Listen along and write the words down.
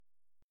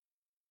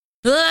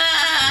Well,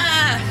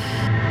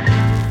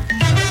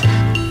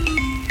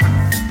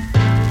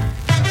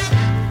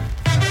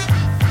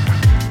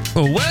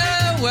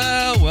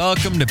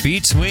 welcome to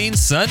Between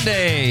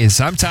Sundays.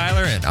 I'm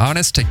Tyler, and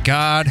honest to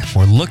God,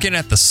 we're looking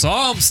at the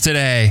Psalms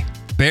today.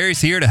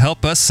 Barry's here to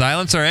help us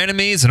silence our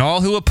enemies and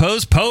all who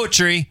oppose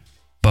poetry.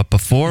 But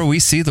before we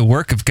see the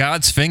work of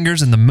God's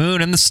fingers in the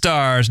moon and the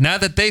stars, now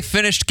that they've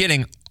finished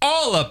getting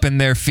all up in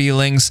their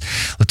feelings,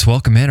 let's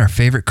welcome in our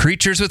favorite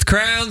creatures with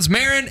crowns,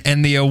 Maron,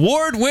 and the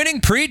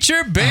award-winning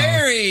preacher,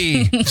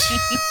 Barry. Oh.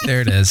 There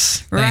it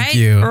is. Thank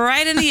you.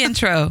 Right in the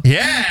intro.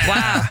 Yeah.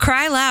 Wow.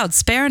 Cry loud,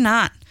 spare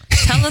not.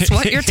 Tell us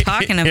what you're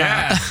talking about.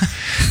 Yeah.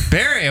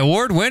 Barry,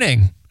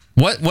 award-winning.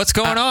 What's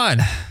going on?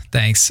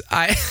 Thanks.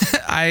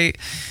 I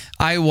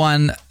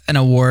won an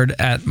award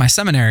at my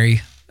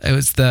seminary. It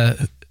was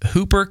the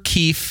Hooper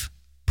Keefe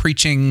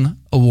Preaching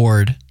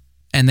Award,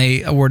 and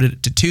they awarded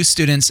it to 2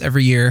 students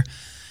every year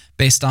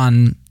based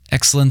on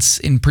excellence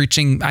in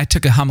preaching. I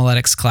took a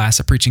homiletics class,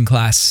 a preaching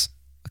class,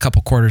 a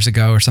couple quarters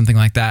ago or something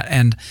like that,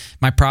 and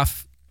my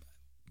prof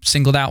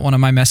singled out one of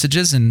my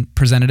messages and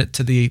presented it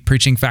to the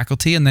preaching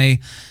faculty, and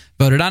they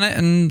voted on it,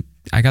 and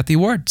I got the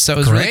award. So it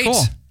was really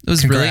cool. It was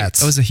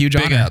Congrats. it was a huge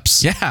Big honor.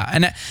 ups. Yeah,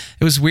 and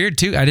it was weird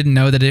too. I didn't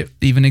know that it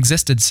even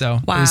existed, so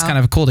it was kind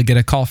of cool to get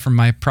a call from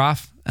my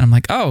prof, and I'm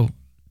like, oh,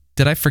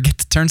 did I forget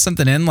to turn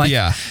something in?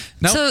 Yeah.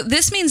 No. So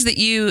this means that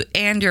you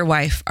and your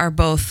wife are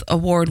both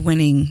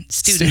award-winning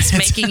students,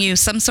 making you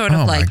some sort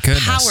of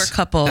power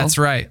couple. That's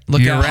right.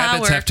 Your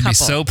rabbits have to be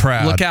so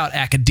proud. Look out,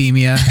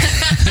 academia.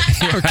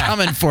 We're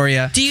coming for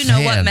you. Do you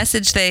know what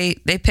message they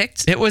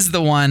picked? It was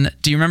the one.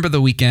 Do you remember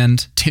the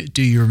weekend?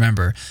 Do you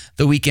remember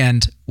the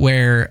weekend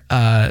where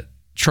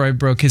Troy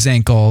broke his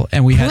ankle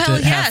and we had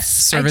to have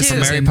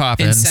services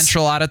in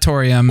Central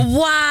Auditorium?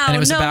 Wow, and it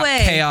was no about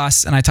way.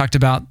 chaos, and I talked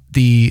about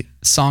the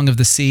Song of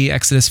the Sea,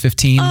 Exodus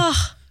 15.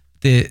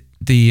 The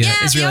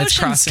Israelites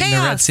crossing the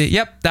Red Sea.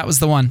 Yep, that was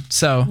the one.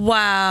 So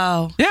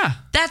wow. Yeah.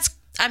 That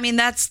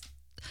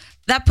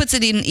puts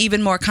it in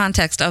even more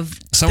context of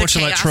someone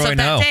should let Troy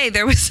know. That day.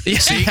 There was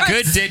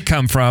good did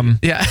come from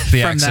the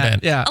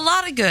accident. Yeah. A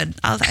lot of good.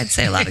 I'd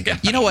say a lot of good.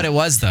 You know what it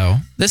was though?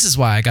 This is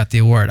why I got the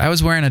award. I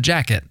was wearing a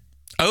jacket.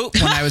 Oh,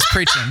 when I was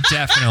preaching.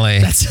 Definitely.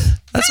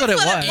 That's what it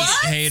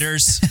was.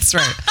 Haters. That's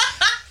right.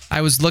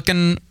 I was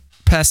looking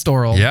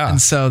pastoral. Yeah.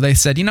 And so they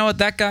said, you know what,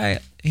 that guy,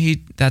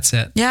 that's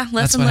it. Yeah,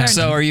 lesson learned.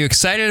 So are you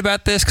excited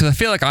about this? Because I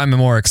feel like I'm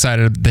more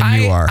excited than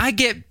you are.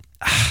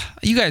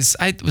 You guys,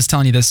 I was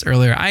telling you this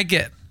earlier. I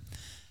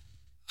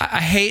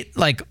hate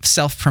like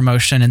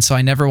self-promotion, and so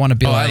I never want to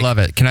be like, I love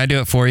it. Can I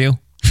do it for you?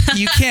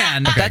 You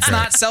can. Okay, that's great.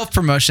 Not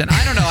self-promotion.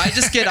 I don't know. I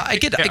just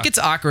it gets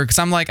awkward because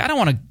I'm like, I don't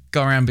want to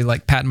go around and be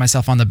like patting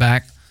myself on the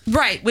back.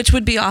 Right, which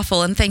would be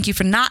awful, and thank you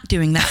for not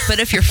doing that.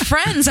 But if your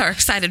friends are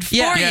excited for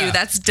you,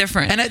 that's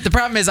different. And the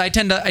problem is, I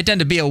tend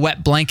to be a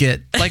wet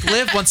blanket. Like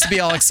Liv wants to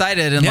be all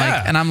excited, and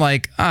and I'm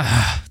like,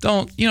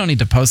 you don't need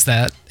to post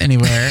that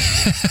anywhere.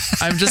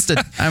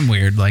 I'm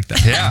weird like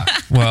that. Yeah.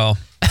 Well,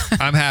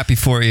 I'm happy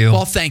for you.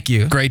 Well, thank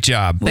you. Great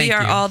job. We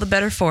are all the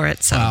better for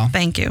it. So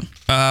thank you.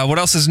 What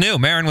else is new,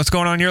 Maron? What's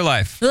going on in your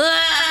life?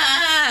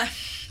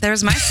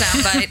 There's my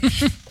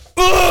soundbite.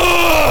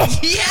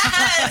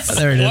 Yes!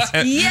 There it is.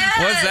 Yes!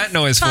 What's that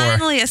noise for?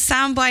 Finally, a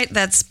soundbite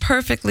that's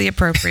perfectly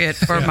appropriate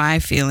for my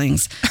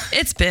feelings.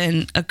 It's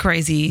been a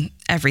crazy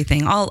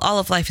everything. All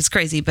of life is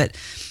crazy, but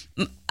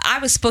I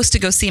was supposed to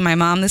go see my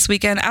mom this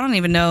weekend. I don't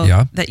even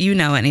know that you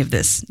know any of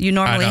this. You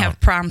normally have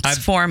prompts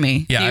for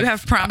me. Yeah, Do you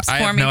have prompts for me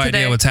today? I have no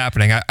idea what's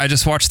happening. I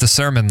just watched the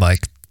sermon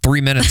like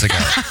 3 minutes ago.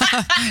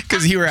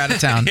 Because you were out of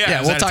town.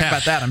 We'll talk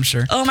about that, I'm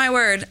sure. Oh, my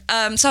word.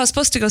 So I was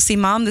supposed to go see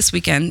mom this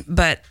weekend,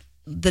 but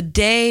the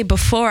day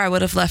before I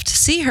would have left to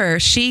see her,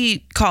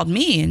 she called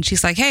me and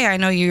she's like, hey, I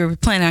know you were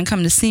planning on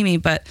coming to see me,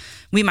 but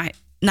we might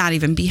not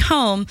even be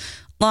home.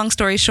 Long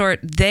story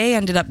short, they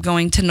ended up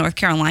going to North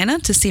Carolina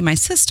to see my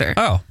sister.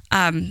 Oh.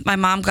 My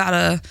mom got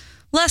a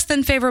less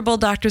than favorable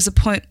doctor's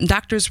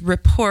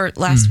report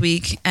last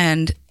week,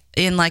 and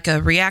in like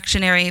a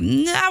reactionary,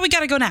 we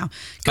got to go now.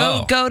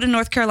 Go to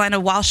North Carolina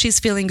while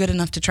she's feeling good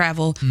enough to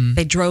travel.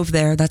 They drove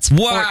there. That's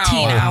 14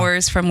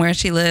 hours from where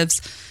she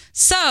lives.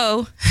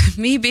 So,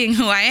 me being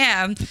who I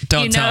am,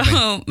 don't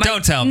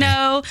tell me.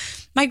 No,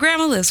 my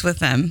grandma lives with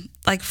them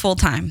like full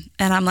time,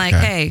 and I'm like,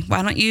 hey,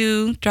 why don't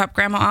you drop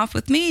grandma off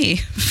with me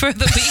for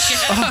the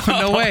weekend? Oh,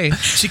 no way!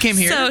 She came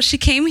here. So she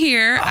came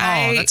here. Oh,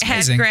 I that's had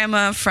amazing.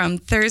 grandma from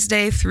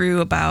Thursday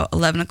through about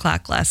 11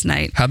 o'clock last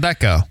night. How'd that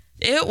go?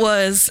 It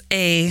was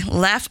a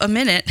laugh a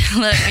minute,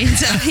 let me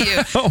tell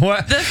you.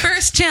 What? The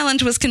first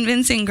challenge was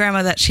convincing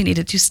grandma that she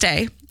needed to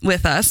stay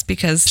with us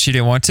because she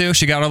didn't want to.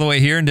 She got all the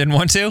way here and didn't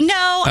want to.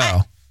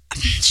 No.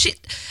 She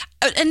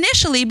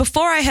initially,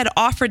 before I had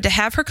offered to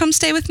have her come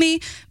stay with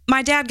me,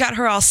 my dad got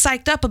her all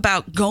psyched up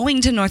about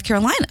going to North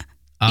Carolina.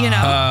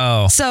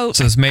 So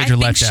it's major I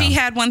think letdown. she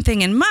had one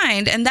thing in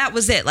mind, and that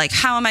was it. Like,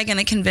 how am I going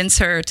to convince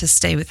her to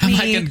stay with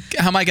me?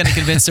 How am I going to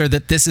convince her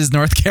that this is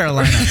North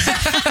Carolina?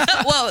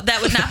 Well, that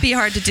would not be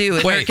hard to do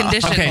with her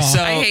condition. Okay,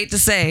 so I hate to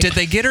say. Did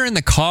they get her in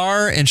the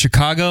car in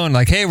Chicago and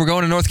like, hey, we're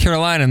going to North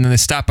Carolina, and then they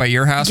stop by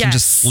your house and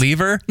just leave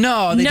her?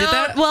 No, they did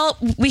that? Well,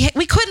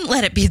 we couldn't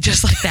let it be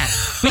just like that.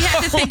 We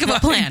had to think of a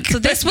plan. So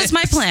this was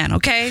my plan,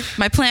 okay?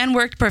 My plan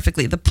worked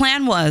perfectly. The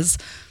plan was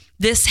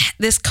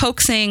this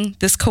coaxing,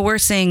 this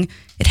coercing,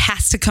 it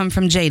has to come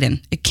from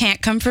Jaden. It can't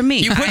come from me.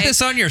 You put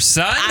this on your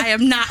son? I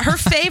am not her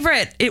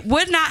favorite. It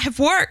would not have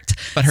worked.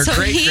 But her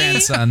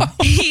great-grandson.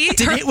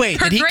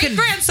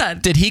 Great-grandson.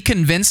 Did he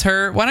convince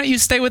her, why don't you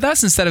stay with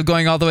us instead of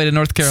going all the way to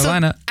North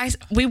Carolina? So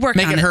we worked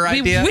Make on it it. her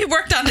idea? We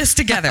worked on this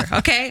together,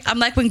 okay? I'm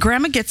like, when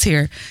Grandma gets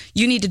here,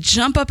 you need to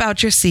jump up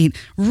out your seat,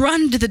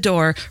 run to the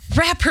door,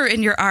 wrap her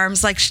in your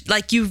arms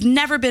like you've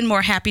never been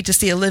more happy to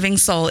see a living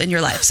soul in your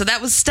life. So that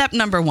was step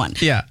number 1.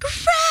 Yeah.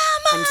 Grandma!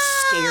 I'm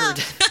scared.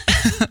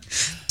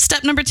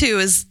 Step number 2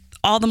 is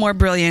all the more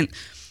brilliant.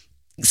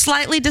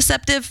 Slightly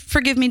deceptive,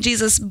 forgive me,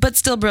 Jesus, but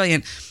still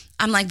brilliant.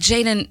 I'm like,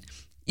 Jaden,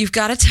 you've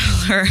got to tell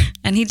her.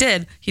 And he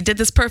did. He did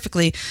this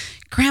perfectly.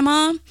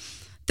 Grandma,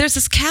 there's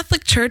this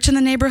Catholic church in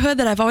the neighborhood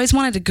that I've always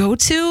wanted to go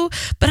to,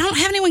 but I don't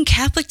have anyone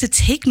Catholic to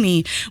take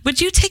me.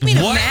 Would you take me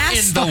to What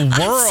Mass in the on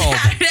world?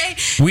 Saturday?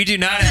 We do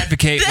not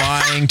advocate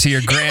lying to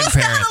your grandparents. It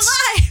was not a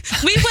lie.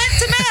 We went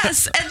to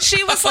Mass, and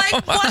she was like,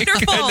 wonderful.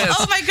 Goodness.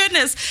 Oh, my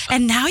goodness.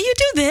 And now you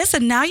do this,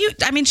 and now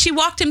she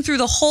walked him through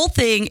the whole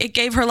thing. It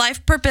gave her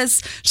life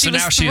purpose. She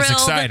was now she's thrilled.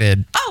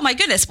 excited. Oh, my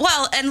goodness.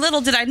 Well, and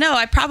little did I know,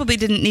 I probably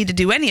didn't need to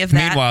do any of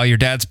that. Meanwhile, your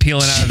dad's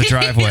peeling out of the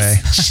driveway.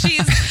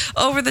 She's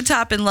over the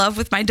top in love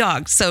with my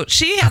dog. So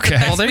she had the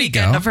best there you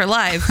weekend go. of her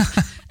life.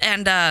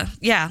 And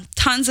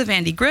tons of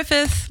Andy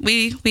Griffith.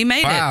 We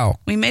made Wow. it.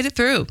 We made it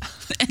through.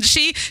 And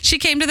she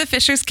came to the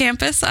Fishers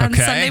campus on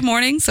Okay. Sunday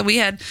morning. So we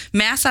had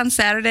Mass on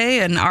Saturday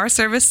and our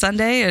service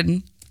Sunday.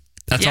 And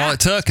That's yeah, all it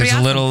took it's pretty is a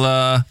awesome.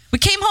 little we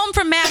came home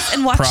from Mass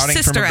and watched prodding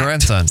Sister from a Act.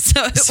 grandson.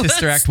 So it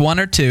Sister was, Act 1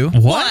 or 2?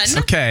 What? One.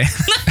 Okay.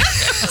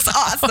 It was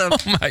awesome. Oh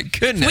my We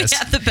goodness.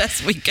 had the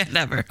best weekend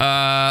ever.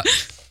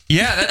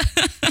 Yeah.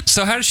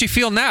 So how does she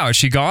feel now? Is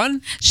she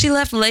gone? She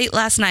left late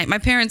last night. My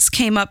parents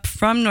came up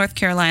from North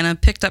Carolina,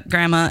 picked up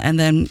Grandma, and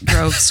then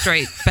drove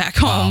straight back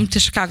home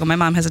to Chicago. My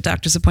mom has a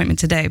doctor's appointment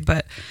today,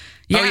 but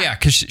Oh yeah,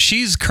 because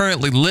she's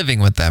currently living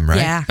with them, right?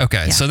 Yeah.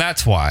 Okay, Yeah. so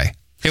that's why.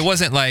 It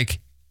wasn't like,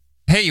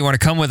 hey, you want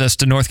to come with us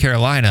to North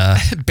Carolina?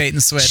 Bait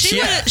and switch.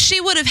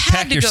 She would have Pack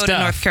had to your go to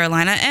stuff. North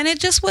Carolina, and it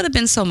just would have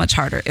been so much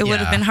harder. It would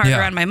have been harder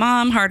Yeah. on my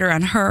mom, harder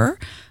on her.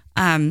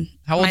 How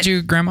old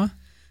you, Grandma?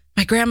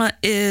 My grandma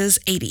is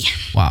 80.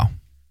 Wow.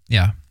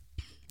 Yeah.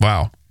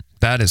 Wow.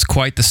 That is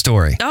quite the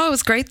story. Oh, it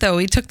was great, though.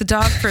 We took the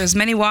dog for as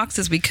many walks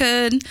as we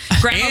could.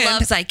 Grandma And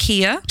loves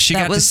IKEA. She That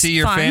got to was see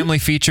your fun. family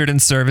featured in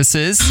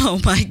services. Oh,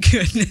 my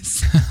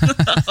goodness.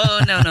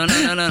 Oh, no.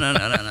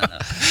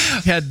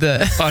 You had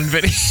the On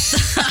video.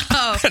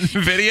 Oh. On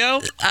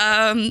video?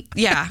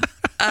 Yeah.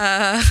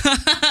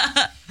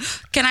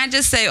 Can I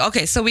just say,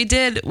 okay, so we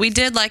did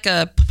like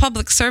a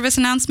public service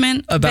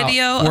announcement about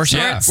video of worship,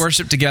 sorts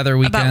worship together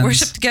weekends. about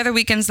Worship Together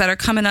weekends that are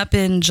coming up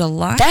in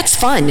July. That's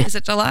fun. Is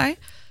it July?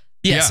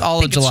 Yes, Yeah. all I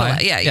of think it's July.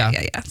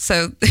 Yeah.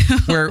 So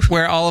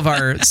where all of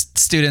our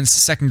students,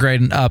 second grade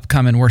and up,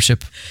 come and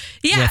worship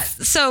yeah,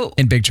 with- so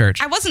in big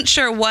church. I wasn't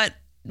sure what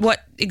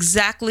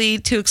exactly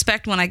to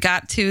expect when I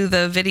got to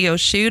the video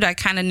shoot. I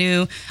kind of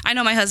knew, I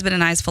know my husband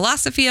and I's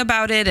philosophy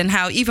about it, and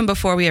how even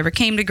before we ever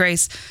came to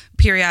Grace,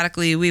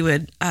 periodically we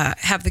would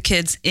have the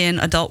kids in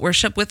adult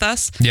worship with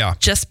us. Yeah.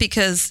 Just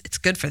because it's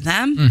good for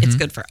them, Mm-hmm. it's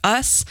good for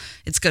us,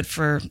 it's good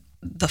for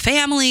the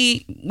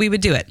family, we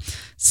would do it.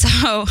 So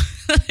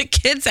the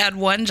kids had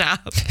one job.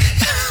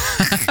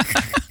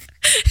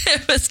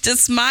 It was to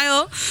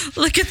smile,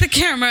 look at the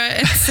camera,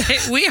 and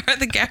say, "We are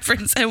the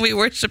Gaffrons, and we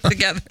worship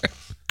together."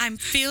 I'm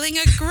feeling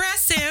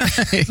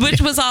aggressive,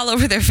 which was all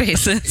over their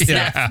faces.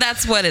 Yeah.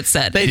 That's what it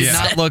said. They did Yeah.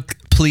 not look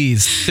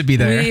pleased to be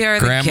there. We are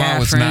Grandma the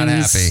was not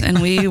Gaffrons, happy.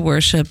 and we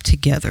worship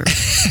together.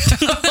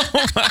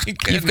 Oh my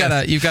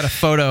goodness. You've got a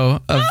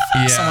photo of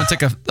someone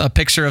took a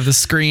picture of the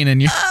screen,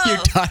 and your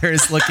daughter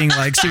is looking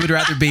like she would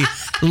rather be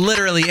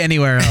literally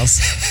anywhere else.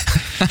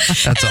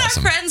 That's And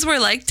awesome. our friends were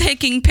like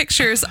taking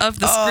pictures of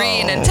the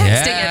screen and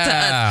texting it to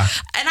yeah.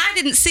 us. And I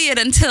didn't see it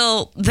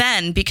until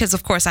then because,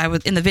 of course, I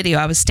was in the video.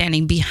 I was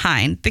standing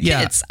behind the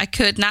Yeah. kids. I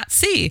could not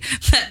see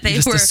that they You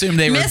just were assumed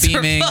they were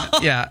miserable. beaming.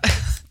 Yeah.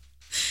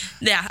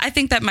 Yeah, I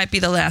think that might be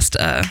the last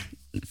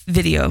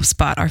video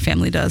spot our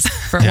family does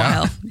for a Yeah.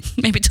 while,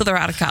 maybe till they're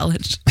out of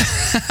college.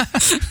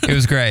 It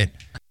was great.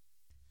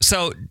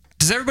 So,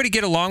 does everybody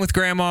get along with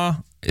Grandma?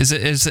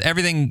 Is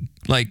everything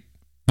like?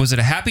 Was it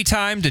a happy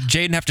time? Did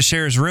Jaden have to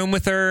share his room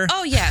with her?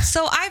 Oh, yeah.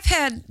 So I've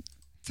had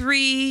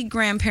 3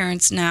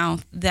 grandparents now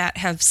that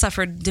have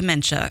suffered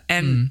dementia,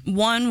 and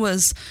one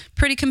was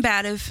pretty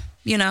combative.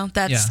 You know,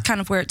 that's Yeah. kind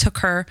of where it took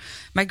her.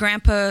 My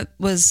grandpa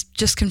was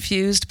just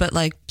confused, but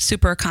like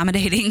super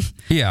accommodating.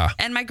 Yeah.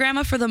 And my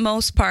grandma, for the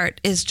most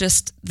part, is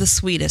just the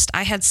sweetest.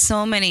 I had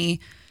so many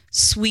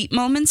sweet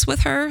moments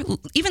with her,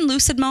 even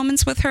lucid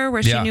moments with her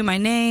where she knew my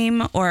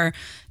name, or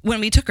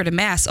when we took her to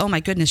mass, oh my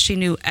goodness, she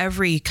knew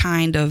every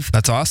kind of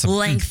That's awesome.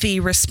 lengthy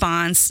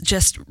response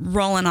just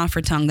rolling off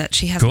her tongue, that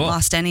she hasn't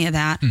lost any of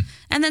that.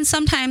 And then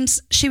sometimes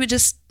she would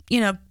just,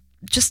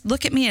 just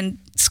look at me and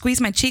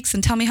squeeze my cheeks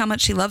and tell me how much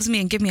she loves me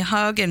and give me a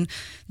hug. And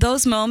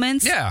those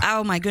moments,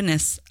 oh my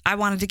goodness, I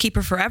wanted to keep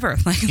her forever.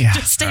 Like,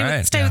 just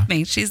stay with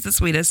me. She's the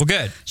sweetest. Well,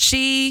 good.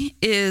 She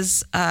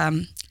is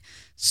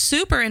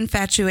super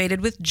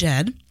infatuated with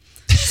Jed.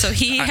 So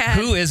he had...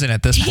 Who isn't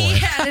at this point? He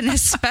had an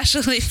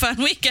especially fun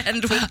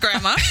weekend with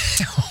Grandma.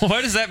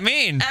 What does that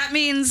mean? That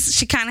means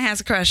she kind of has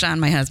a crush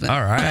on my husband.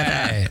 All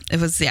right. But, it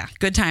was,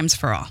 good times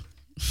for all.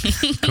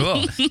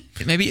 Cool.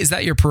 Maybe is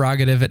that your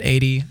prerogative at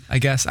 80? I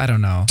guess. I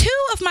don't know. 2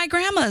 of my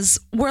grandmas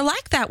were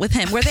like that with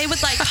him, where they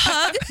would like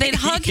hug. They'd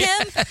hug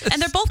him,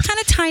 and they're both kind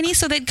of tiny,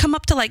 so they'd come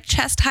up to like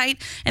chest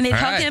height, and they'd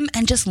hug him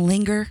and just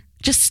linger,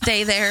 just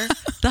stay there.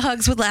 The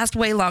hugs would last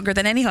way longer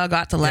than any hug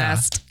ought to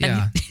last.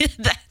 Yeah. And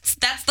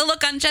that's the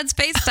look on Jed's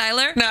face,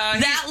 Tyler. No,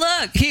 that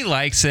look. He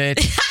likes it.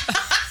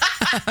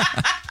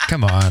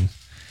 Come on.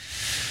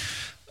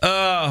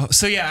 Oh,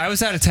 so I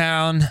was out of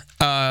town.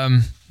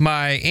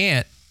 My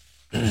aunt,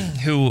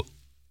 who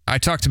I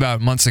talked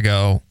about months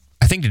ago,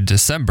 I think in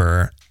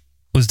December,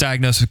 was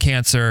diagnosed with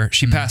cancer.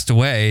 She passed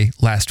away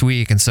last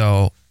week, and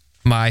so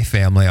my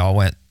family all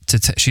went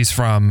to. She's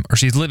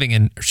living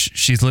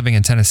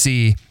in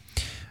Tennessee.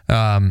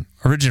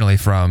 Originally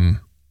from,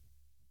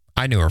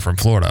 I knew her from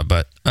Florida,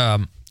 but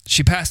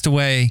she passed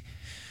away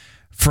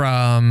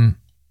from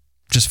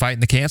just fighting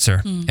the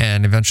cancer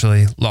and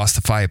eventually lost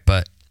the fight.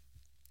 But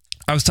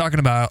I was talking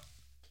about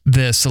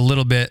this a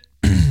little bit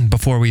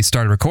before we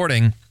started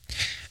recording,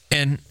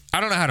 and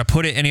I don't know how to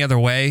put it any other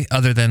way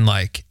other than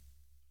like,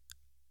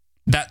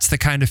 that's the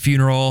kind of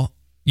funeral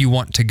you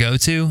want to go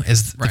to,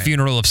 is the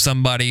funeral of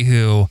somebody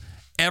who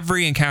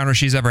every encounter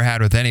she's ever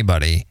had with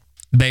anybody,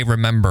 they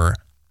remember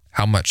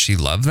how much she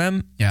loved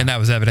them. Yeah. And that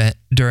was evident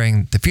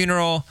during the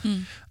funeral.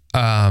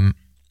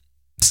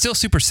 Still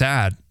super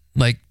sad.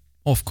 Like,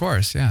 well, of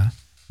course. Yeah.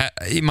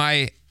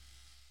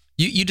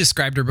 You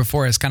described her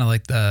before as kind of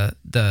like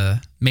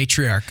the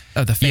matriarch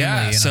of the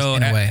family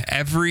in a way.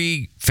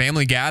 Every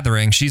family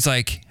gathering, she's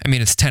like,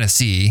 it's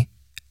Tennessee.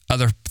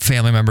 Other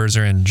family members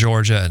are in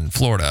Georgia and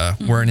Florida.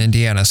 We're in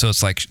Indiana. So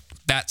it's like,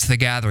 that's the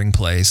gathering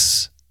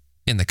place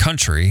in the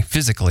country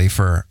physically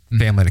for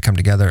family to come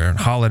together on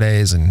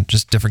holidays and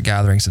just different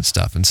gatherings and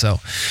stuff. And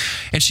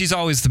she's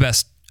always the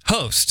best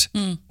host,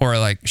 or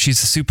like, she's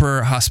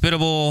super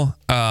hospitable.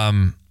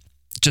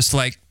 Just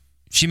like,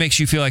 she makes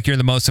you feel like you're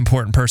the most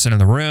important person in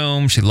the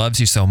room. She loves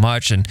you so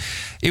much. And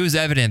it was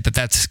evident that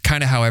that's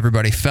kind of how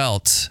everybody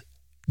felt.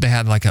 They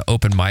had like an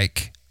open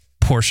mic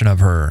portion of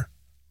her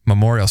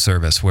memorial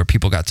service where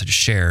people got to just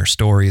share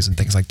stories and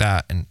things like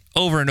that. And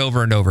over and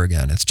over and over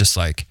again, it's just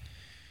like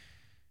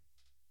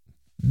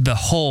the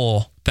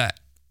hole that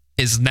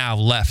is now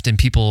left in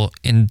people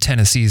in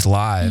Tennessee's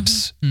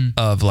lives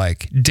of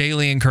like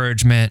daily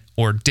encouragement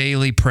or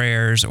daily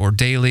prayers or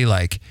daily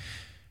like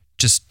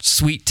just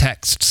sweet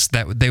texts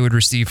that they would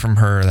receive from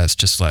her. That's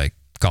just like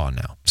gone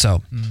now.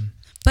 So,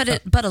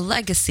 but a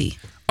legacy.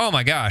 Oh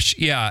my gosh.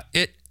 Yeah.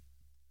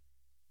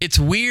 It's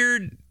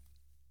weird.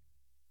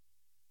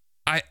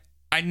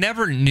 I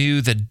never knew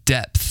the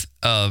depth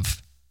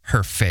of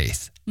her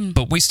faith,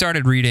 but we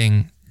started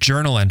reading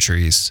journal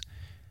entries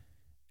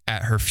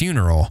at her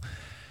funeral,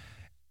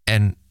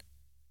 and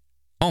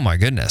oh my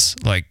goodness,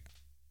 like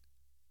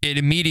it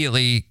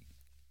immediately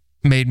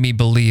made me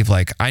believe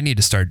like I need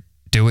to start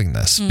doing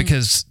this,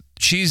 because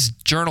she's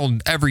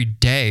journaled every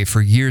day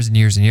for years and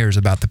years and years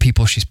about the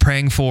people she's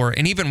praying for.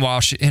 And even while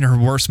in her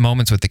worst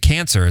moments with the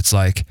cancer, it's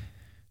like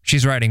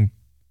she's writing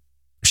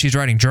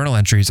journal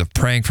entries of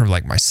praying for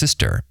like my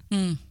sister.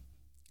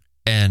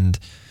 And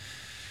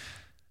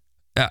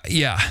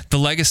the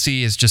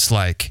legacy is just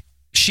like,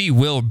 she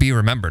will be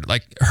remembered.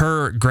 Like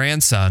her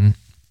grandson,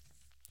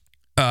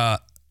 I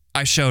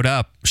showed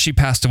up, she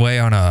passed away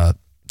on a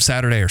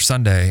Saturday or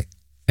Sunday,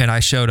 and I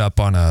showed up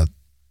on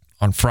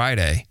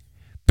Friday.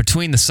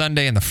 Between the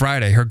Sunday and the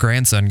Friday, her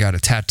grandson got a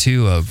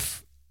tattoo of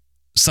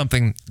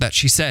something that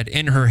she said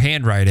in her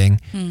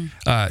handwriting.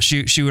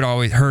 She would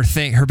always, her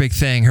big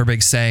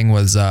saying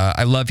was,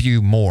 I love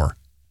you more.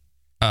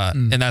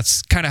 And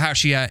that's kind of how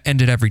she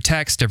ended every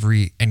text,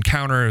 every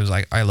encounter. It was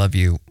like, I love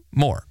you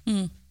more.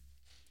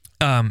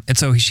 And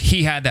so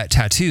he had that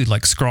tattooed,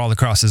 like scrawled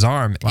across his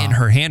arm in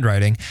her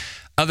handwriting.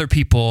 Other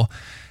people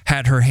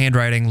had her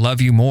handwriting,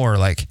 love you more,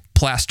 like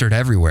plastered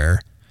everywhere.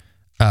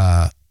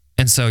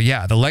 And so,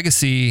 the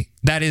legacy,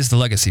 that is the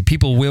legacy.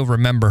 People will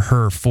remember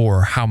her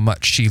for how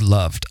much she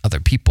loved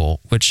other people,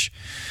 which,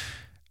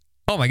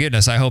 oh my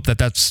goodness, I hope that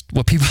that's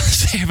what people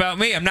say about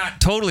me. I'm not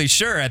totally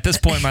sure at this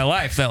point in my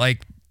life that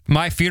like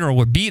my funeral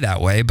would be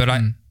that way, but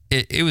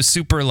it was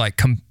super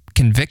like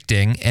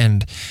convicting,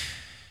 and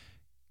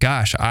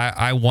gosh,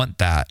 I want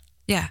that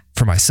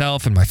for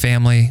myself and my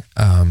family.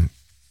 And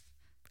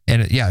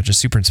just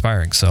super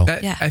inspiring. So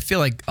I feel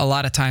like a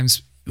lot of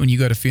times when you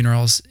go to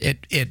funerals,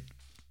 it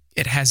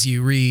it has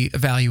you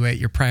reevaluate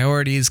your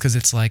priorities because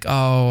it's like,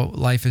 oh,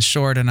 life is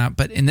short.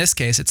 But in this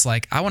case, it's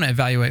like, I want to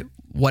evaluate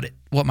what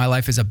my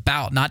life is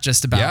about, not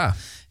just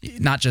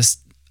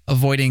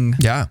avoiding,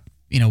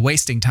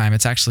 wasting time.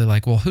 It's actually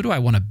like, well, who do I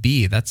want to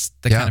be? That's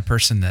the kind of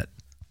person that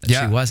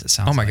she was, it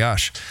sounds like. Oh my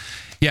gosh.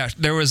 Yeah.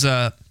 There was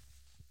I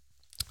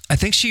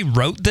think she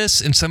wrote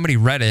this and somebody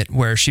read it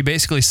where she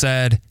basically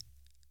said,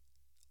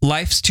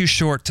 life's too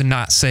short to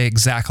not say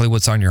exactly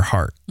what's on your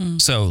heart.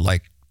 So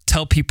like,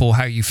 tell people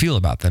how you feel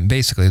about them,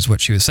 basically, is what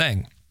she was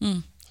saying.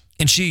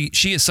 And she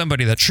is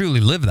somebody that truly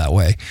lived that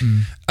way.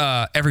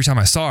 Every time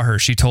I saw her,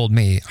 she told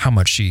me how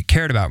much she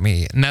cared about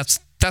me. And that's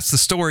the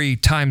story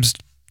times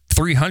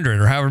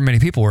 300 or however many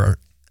people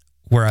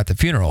were at the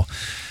funeral.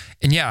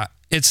 And yeah,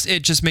 it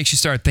just makes you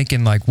start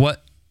thinking like,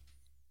 what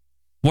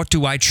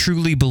do I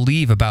truly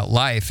believe about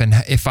life? And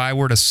if I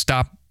were to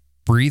stop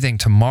breathing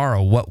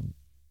tomorrow, what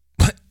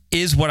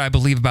is what I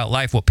believe about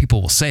life, what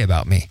people will say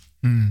about me?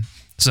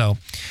 So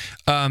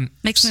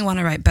makes me want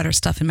to write better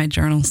stuff in my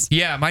journals.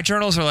 Yeah, my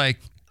journals are like,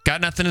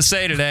 got nothing to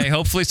say today.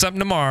 Hopefully something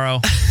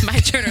tomorrow. My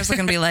journals are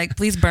going to be like,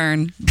 please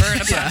burn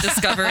upon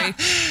discovery.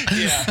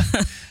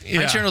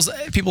 My journals,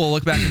 people will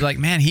look back and be like,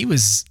 man, he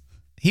was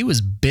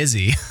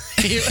busy.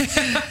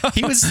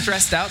 he was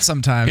stressed out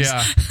sometimes.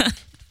 Yeah.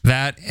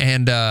 That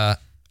and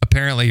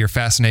apparently your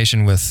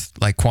fascination with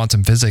like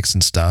quantum physics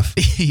and stuff.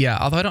 Yeah,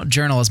 although I don't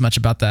journal as much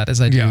about that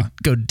as I do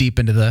go deep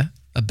into the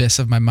abyss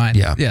of my mind.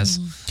 Yeah. Yes.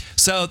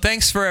 So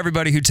thanks for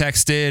everybody who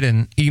texted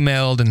and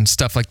emailed and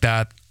stuff like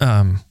that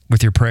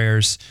with your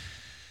prayers.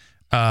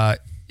 Like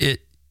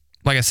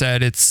I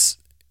said, it's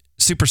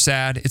super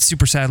sad. It's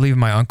super sad leaving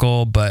my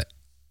uncle, but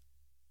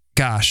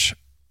gosh,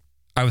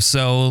 I was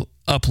so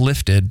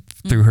uplifted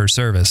through her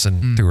service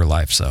and through her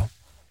life. So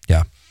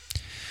yeah.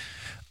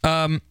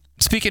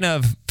 Speaking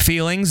of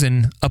feelings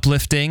and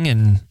uplifting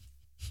and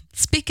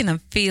speaking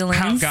of feelings,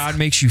 how God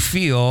makes you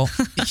feel.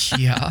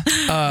 Yeah.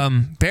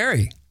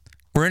 Barry,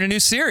 we're in a new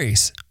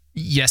series.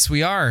 Yes,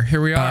 we are.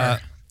 Here we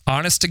are.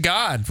 Honest to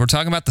God. We're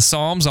talking about the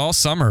Psalms all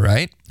summer,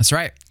 right? That's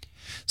right.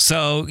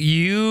 So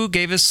you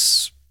gave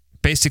us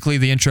basically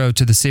the intro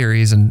to the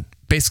series and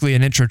basically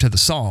an intro to the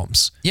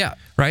Psalms. Yeah.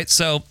 Right?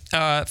 So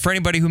for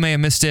anybody who may have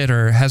missed it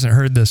or hasn't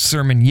heard the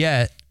sermon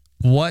yet,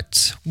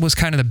 what was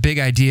kind of the big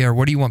idea, or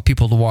what do you want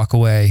people to walk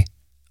away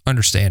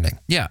understanding?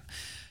 Yeah.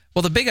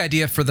 Well, the big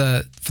idea for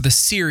the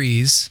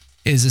series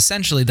is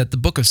essentially that the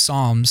book of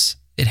Psalms,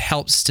 it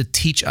helps to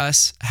teach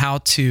us how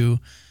to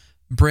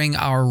bring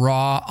our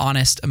raw,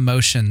 honest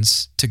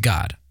emotions to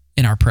God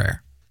in our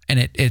prayer. And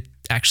it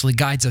actually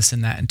guides us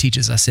in that and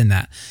teaches us in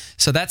that.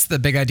 So that's the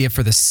big idea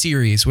for the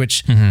series,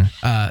 which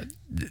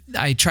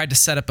I tried to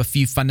set up a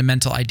few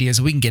fundamental ideas.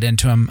 We can get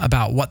into them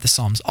about what the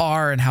Psalms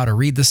are and how to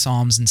read the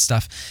Psalms and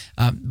stuff.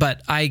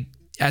 But I,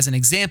 as an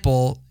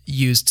example,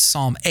 used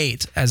Psalm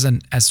 8 as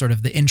sort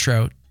of the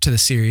intro to the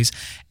series.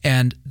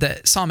 And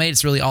the Psalm 8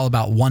 is really all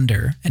about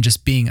wonder and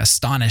just being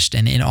astonished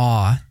and in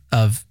awe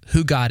of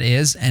who God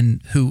is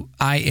and who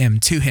I am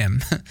to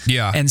him.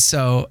 Yeah. And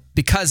so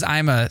because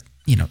I'm a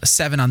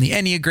 7 on the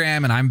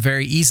Enneagram and I'm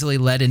very easily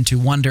led into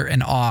wonder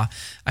and awe,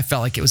 I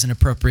felt like it was an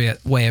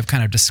appropriate way of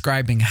kind of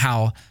describing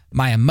how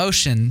my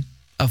emotion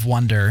of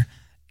wonder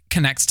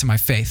connects to my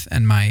faith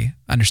and my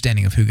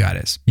understanding of who God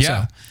is.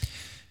 Yeah.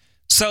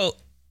 So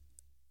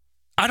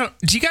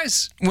do you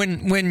guys,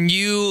 when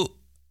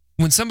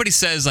somebody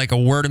says like a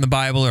word in the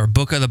Bible or a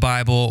book of the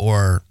Bible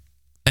or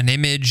an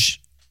image,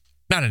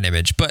 not an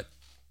image, but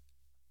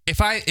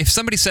if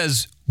somebody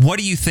says, what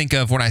do you think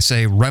of when I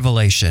say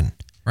revelation?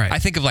 Right. I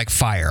think of like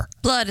fire.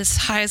 Blood as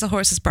high as a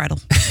horse's bridle.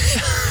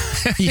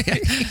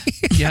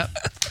 Yep.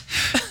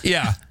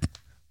 Yeah.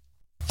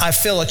 I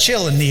feel a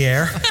chill in the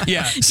air.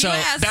 Yeah. So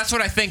Yes. that's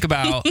what I think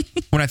about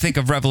when I think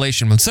of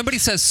revelation. When somebody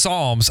says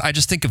Psalms, I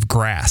just think of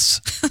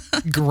grass.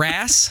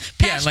 Grass?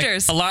 Pastures. Yeah,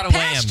 like a lot of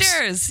lambs.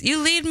 Pastures. You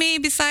lead me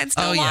beside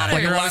still waters.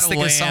 Like a You're lot always of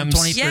thinking of Psalm lambs.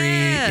 23.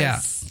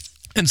 Yes.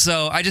 And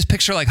so I just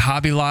picture like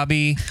Hobby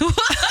Lobby,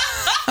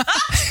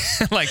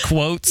 like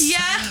quotes. Yeah.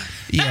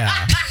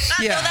 Yeah.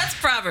 Yeah. No, that's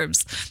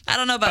Proverbs. I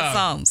don't know about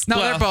Psalms. No,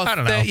 Well, they're both. I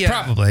don't know. Yeah.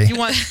 Probably. You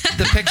want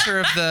the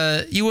picture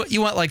of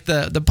you want like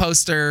the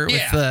poster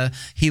with Yeah.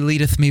 he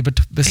leadeth me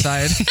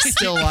beside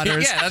still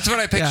waters. Yeah, that's what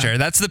I picture. Yeah.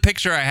 That's the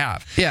picture I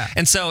have. Yeah.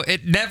 And so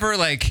it never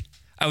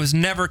I was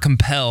never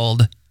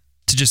compelled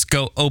to just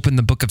go open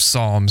the book of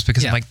Psalms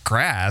because I'm Yeah. like,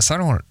 grass, I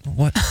don't want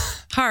what.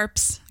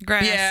 Harps,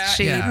 grass,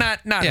 sheep.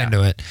 Not Yeah.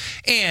 into it.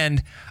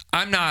 And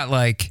I'm not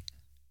like,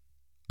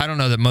 I don't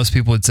know that most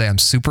people would say I'm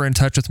super in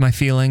touch with my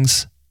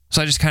feelings.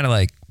 So I just kind of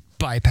like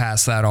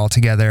bypass that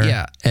altogether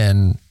Yeah.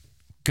 and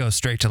go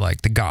straight to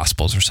like the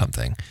Gospels or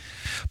something.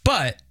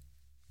 But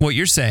what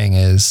you're saying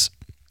is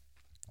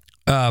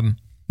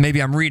maybe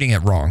I'm reading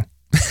it wrong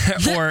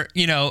or,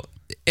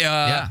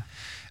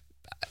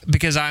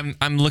 because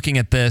I'm looking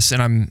at this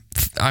and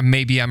I'm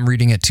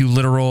reading it too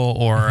literal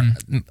or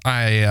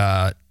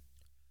I'm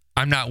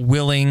not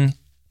willing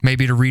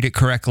maybe to read it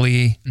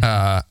correctly.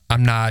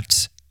 I'm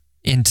not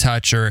in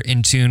touch or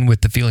in tune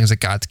with the feelings that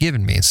God's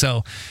given me.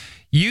 So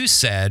you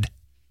said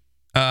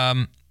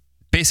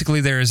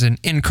basically there is an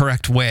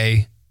incorrect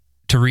way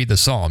to read the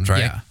Psalms,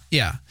 right?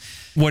 Yeah.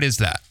 What is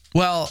that?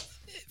 Well,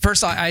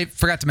 first I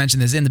forgot to mention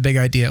this in the big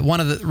idea. One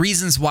of the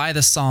reasons why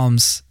the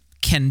Psalms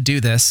can do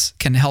this,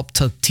 can help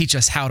to teach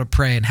us how to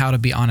pray and how to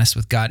be honest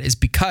with God, is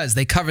because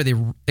they cover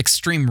the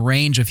extreme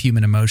range of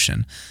human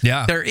emotion.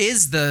 Yeah. There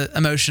is the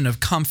emotion of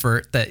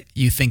comfort that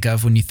you think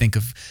of when you think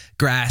of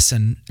grass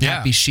and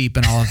happy sheep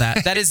and all of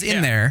that. That is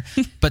in there.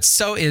 But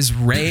so is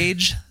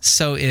rage,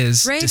 so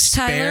is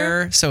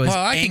despair, Tyler. so is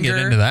I anger. can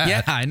get into that.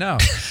 Yeah, I know.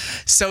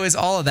 So is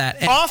all of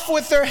that. And, Off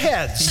with their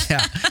heads.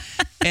 yeah.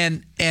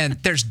 And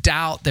there's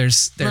doubt,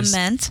 there's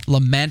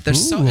Lament.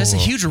 There's a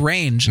huge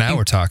range. Now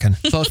we're talking.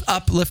 Both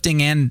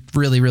uplifting and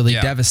really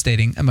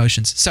devastating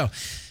emotions. So,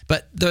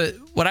 but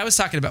what I was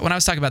talking about when I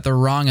was talking about the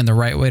wrong and the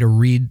right way to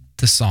read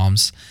the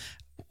Psalms,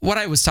 what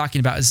I was talking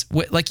about is,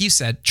 like you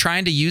said,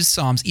 trying to use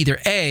Psalms either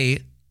I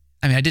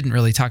didn't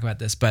really talk about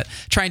this, but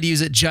trying to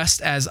use it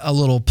just as a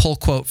little pull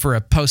quote for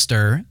a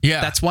poster. Yeah.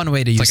 That's one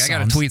way to use It's like,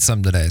 Psalms. I got to tweet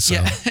some today. So.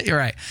 Yeah, you're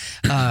right.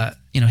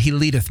 He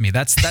leadeth me.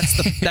 That's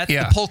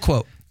the pull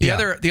quote.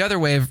 The other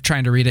way of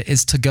trying to read it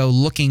is to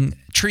go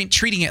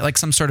treating it like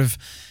some sort of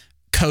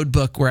code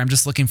book where I'm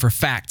just looking for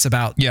facts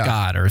about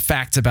God or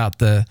facts about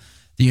the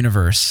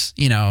universe,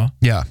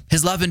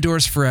 His love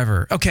endures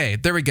forever. Okay,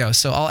 there we go.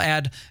 So I'll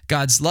add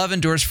God's love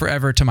endures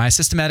forever to my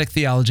systematic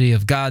theology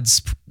of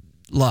God's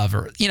love,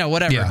 or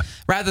whatever,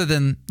 rather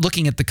than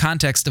looking at the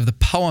context of the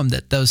poem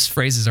that those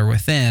phrases are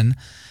within.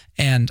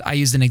 And I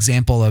used an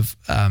example of,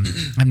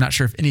 I'm not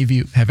sure if any of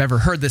you have ever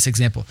heard this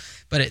example,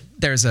 but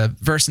there's a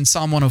verse in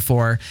Psalm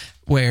 104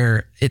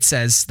 where it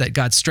says that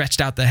God stretched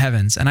out the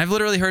heavens. And I've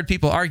literally heard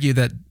people argue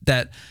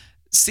that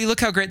see, look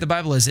how great the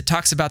Bible is. It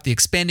talks about the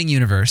expanding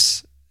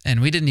universe. And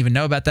we didn't even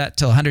know about that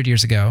till 100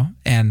 years ago.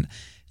 And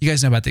you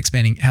guys know about the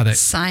expanding, how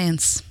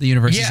science, the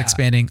universe is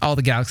expanding. All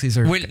the galaxies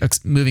are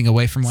moving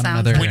away from one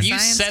another. When you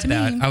said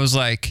that, I was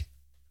like,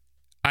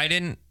 I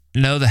didn't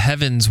know the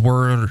heavens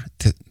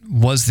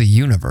was the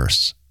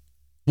universe.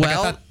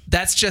 Well,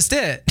 that's just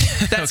it.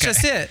 That's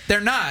just it. They're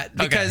not,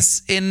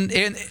 because in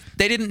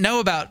they didn't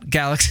know about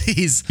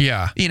galaxies.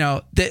 Yeah.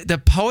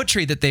 The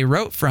poetry that they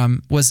wrote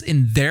from was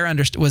in their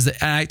and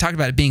I talked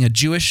about it being a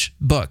Jewish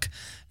book.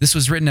 This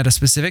was written at a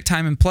specific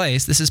time and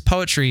place. This is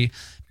poetry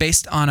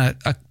based on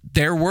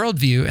their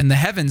worldview, and the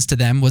heavens to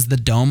them was the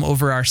dome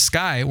over our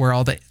sky where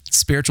all the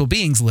spiritual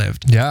beings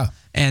lived. Yeah.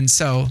 And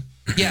so,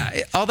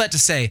 all that to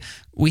say,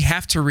 we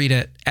have to read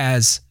it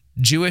as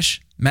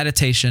Jewish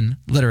meditation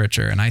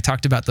literature. And I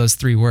talked about those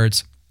three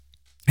words.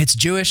 It's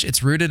Jewish.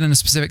 It's rooted in a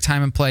specific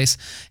time and place.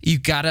 You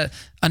got to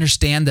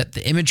understand that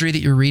the imagery that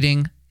you're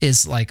reading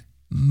is like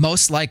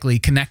most likely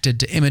connected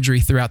to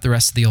imagery throughout the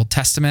rest of the Old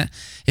Testament.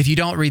 If you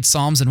don't read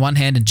Psalms in one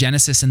hand and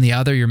Genesis in the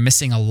other, you're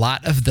missing a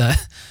lot of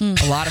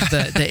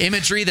the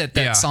imagery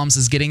that Psalms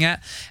is getting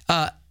at.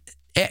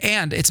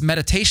 And it's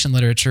meditation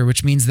literature,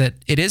 which means that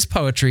it is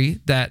poetry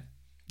that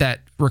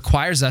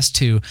requires us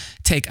to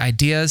take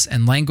ideas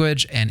and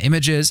language and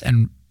images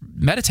and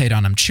meditate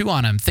on them, chew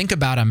on them, think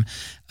about them,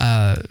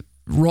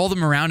 roll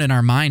them around in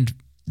our mind.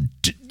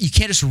 You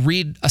can't just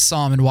read a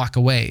psalm and walk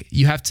away.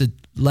 You have to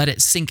let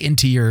it sink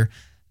into your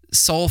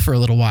soul for a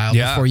little while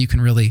before you can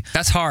really...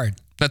 That's hard.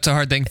 That's a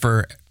hard thing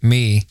for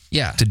me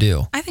to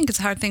do. I think it's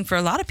a hard thing for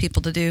a lot of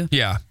people to do.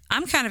 Yeah.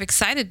 I'm kind of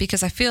excited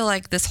because I feel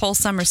like this whole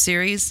summer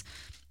series,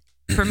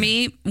 for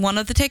me, one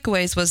of the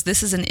takeaways was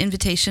this is an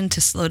invitation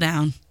to slow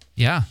down.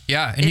 Yeah.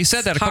 Yeah. And you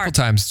said that a couple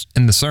times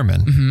in the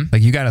sermon. Mm-hmm.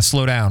 Like, you got to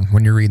slow down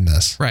when you're reading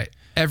this. Right.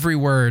 Every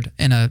word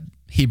in a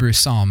Hebrew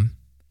psalm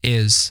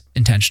is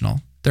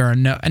intentional.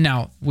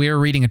 Now we're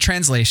reading a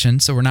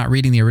translation, so we're not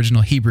reading the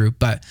original Hebrew,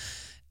 but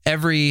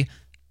every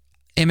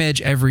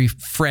image, every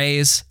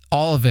phrase,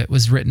 all of it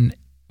was written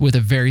with a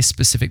very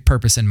specific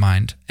purpose in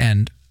mind.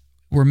 And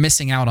we're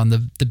missing out on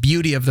the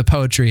beauty of the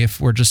poetry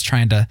if we're just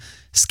trying to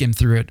skim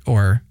through it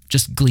or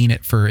just glean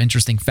it for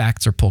interesting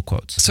facts or pull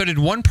quotes. So did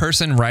one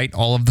person write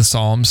all of the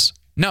Psalms?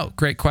 No,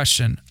 great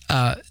question.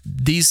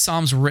 These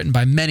Psalms were written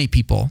by many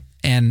people.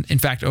 And in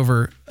fact,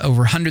 over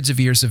hundreds of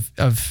years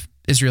of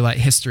Israelite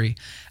history.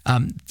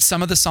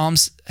 Some of the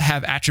Psalms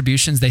have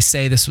attributions. They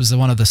say this was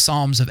one of the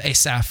Psalms of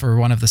Asaph or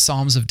one of the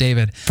Psalms of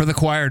David. For the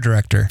choir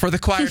director. To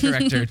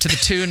the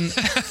tune.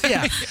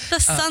 Yeah. The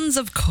sons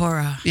of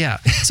Korah. Yeah.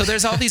 So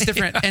there's all these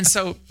different, and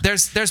so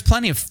there's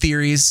plenty of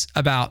theories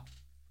about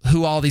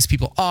who all these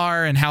people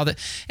are and how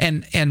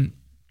and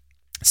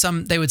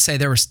some, they would say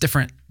there was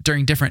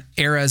during different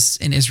eras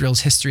in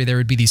Israel's history, there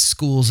would be these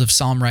schools of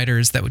psalm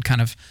writers that would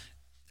kind of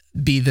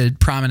be the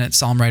prominent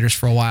psalm writers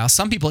for a while.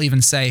 Some people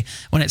even say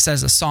when it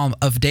says a psalm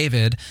of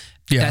David,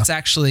 that's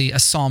actually a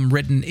psalm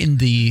written in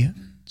the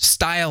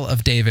style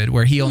of David,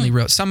 where he only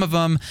wrote some of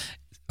them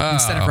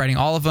instead of writing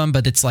all of them,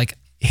 but it's like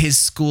his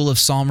school of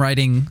psalm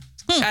writing.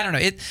 I don't know.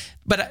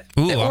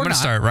 I'm going to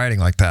start writing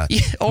like that.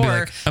 Yeah, or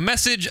like, a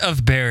message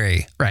of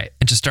Barry. Right.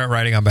 And just start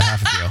writing on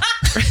behalf of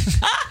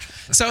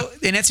you. So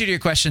in answer to your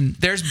question,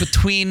 there's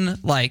between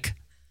like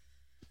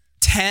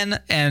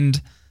 10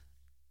 and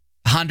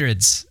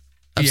hundreds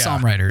of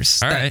psalm writers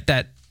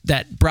that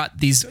that brought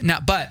these. Now,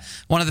 but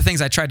one of the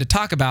things I tried to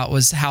talk about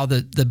was how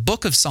the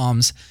book of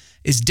Psalms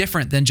is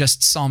different than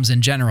just Psalms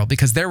in general,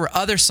 because there were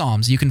other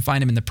Psalms. You can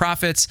find them in the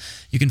prophets.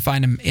 You can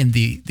find them in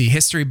the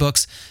history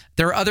books.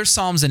 There are other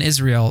Psalms in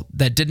Israel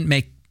that didn't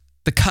make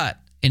the cut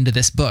into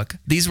this book.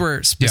 These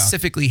were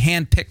specifically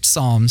hand-picked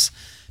Psalms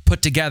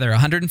put together,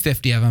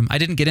 150 of them. I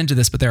didn't get into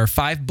this, but there are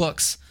 5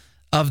 books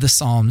of the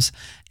Psalms,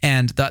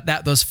 and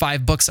those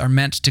 5 books are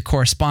meant to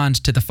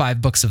correspond to the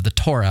 5 books of the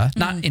Torah,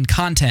 not in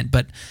content,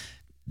 but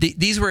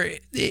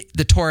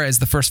the Torah is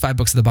the first 5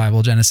 books of the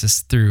Bible,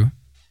 Genesis through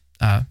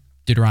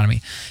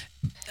Deuteronomy.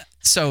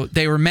 So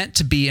they were meant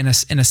to be, in a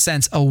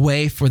sense, a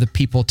way for the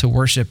people to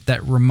worship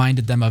that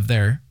reminded them of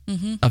their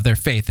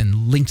faith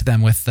and linked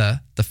them with the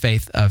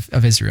faith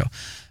of Israel.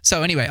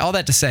 So anyway, all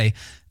that to say,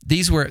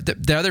 these were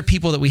the other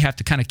people that we have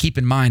to kind of keep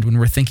in mind when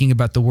we're thinking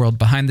about the world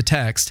behind the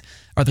text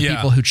are the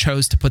people who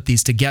chose to put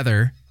these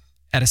together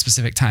at a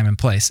specific time and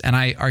place. And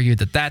I argue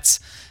that that's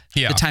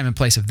the time and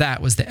place of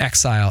that was the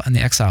exile and the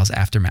exile's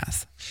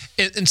aftermath.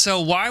 And so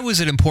why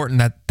was it important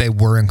that they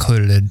were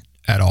included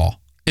at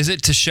all? Is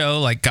it to show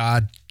like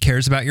God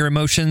cares about your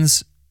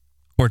emotions,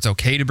 or it's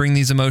okay to bring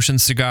these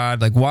emotions to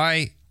God? Like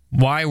why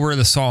were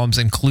the Psalms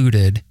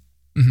included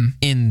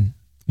in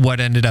what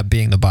ended up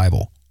being the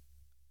Bible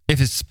if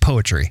it's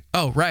poetry?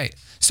 Oh, right.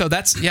 So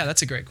that's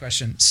a great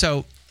question.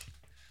 So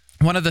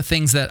one of the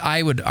things that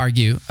I would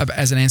argue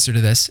as an answer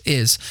to this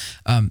is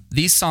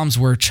these Psalms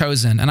were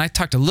chosen, and I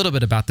talked a little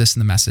bit about this in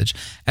the message,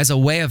 as a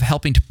way of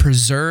helping to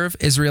preserve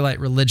Israelite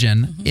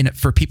religion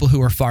for people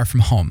who are far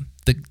from home.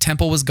 The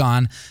temple was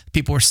gone.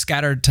 People were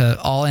scattered to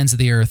all ends of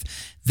the earth.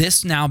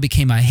 This now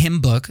became a hymn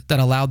book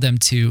that allowed them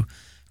to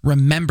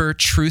remember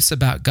truths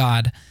about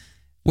God,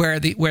 where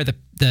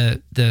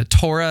the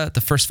Torah,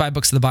 the first 5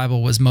 books of the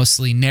Bible, was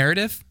mostly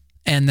narrative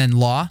and then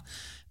law.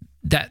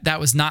 That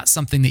was not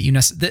something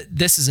that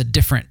this is a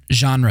different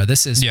genre.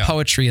 This is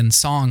poetry and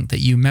song that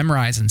you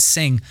memorize and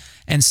sing.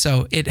 And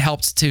so it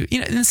helped to,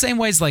 in the same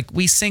ways like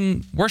we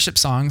sing worship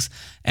songs,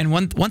 and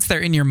once they're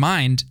in your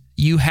mind,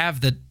 you have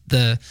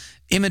the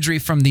imagery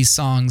from these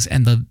songs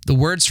and the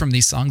words from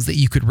these songs that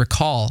you could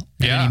recall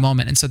at any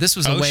moment. And so this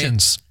was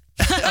Oceans.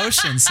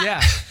 Oceans,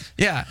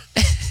 yeah.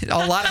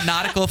 A lot of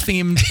nautical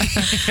themed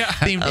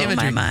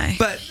imagery. My.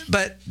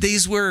 But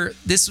this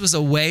was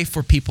a way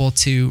for people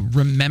to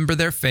remember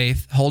their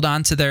faith, hold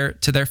on to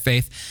their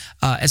faith,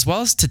 as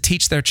well as to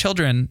teach their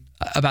children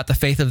about the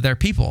faith of their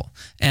people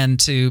and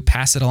to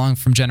pass it along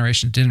from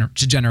generation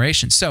to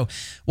generation. So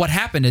what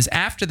happened is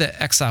after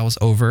the exile was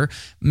over,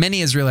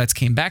 many Israelites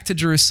came back to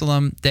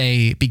Jerusalem.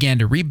 They began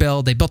to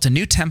rebuild. They built a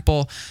new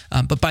temple.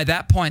 But by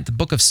that point, the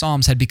book of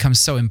Psalms had become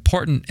so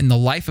important in the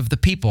life of the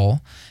people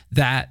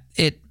that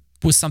it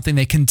was something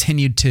they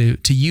continued to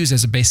use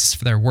as a basis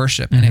for their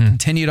worship. And it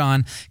continued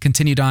on,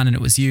 and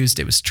it was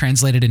used. It was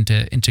translated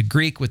into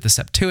Greek with the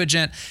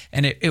Septuagint,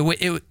 and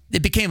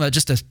it became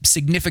just a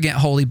significant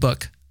holy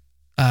book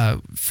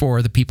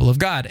for the people of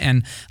God.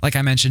 And like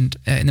I mentioned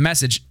in the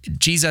message,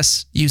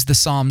 Jesus used the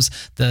Psalms.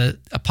 The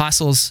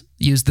apostles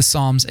used the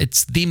Psalms.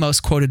 It's the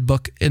most quoted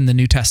book in the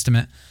New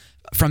Testament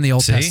from the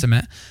Old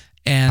Testament.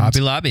 And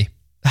Hobby Lobby.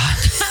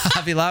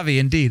 Hobby Lobby,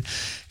 indeed.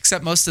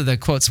 Except most of the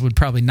quotes would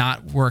probably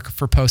not work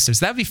for posters.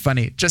 That'd be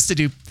funny, just to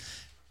do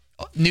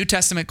New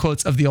Testament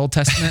quotes of the Old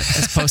Testament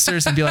as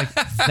posters and be like,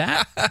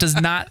 that does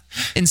not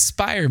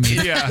inspire me,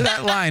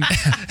 that line.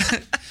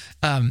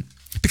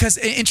 Because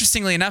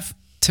interestingly enough,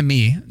 to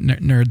me,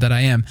 nerd that I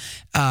am,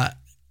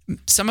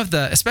 some of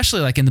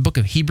especially like in the book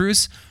of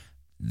Hebrews,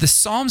 the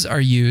Psalms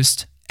are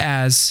used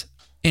as,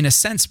 in a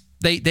sense,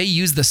 they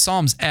use the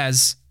Psalms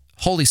as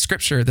holy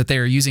scripture that they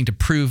are using to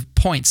prove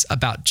points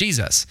about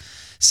Jesus.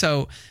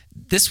 So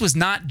this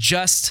wasn't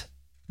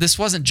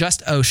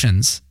just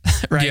oceans,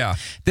 right? Yeah.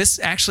 This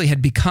actually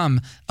had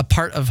become a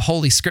part of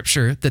holy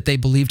scripture that they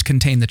believed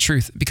contained the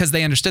truth because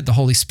they understood the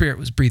Holy Spirit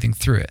was breathing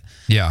through it.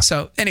 Yeah.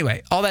 So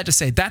anyway, all that to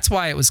say, that's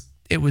why it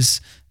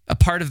was a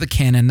part of the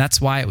canon.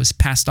 That's why it was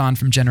passed on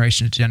from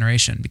generation to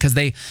generation, because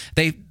they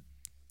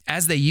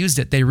as they used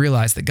it, they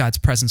realized that God's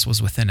presence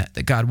was within it,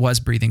 that God was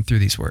breathing through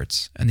these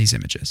words and these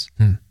images.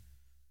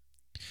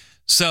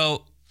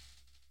 So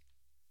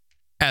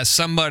as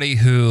somebody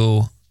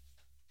who,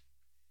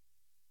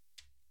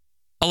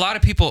 a lot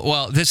of people,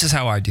 well, this is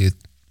how I do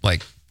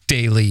like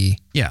daily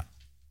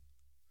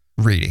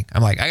reading.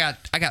 I'm like, I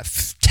got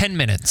 10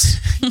 minutes.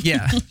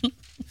 Yeah.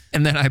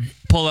 And then I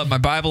pull up my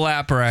Bible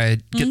app, or I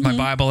get my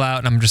Bible out,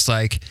 and I'm just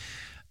like,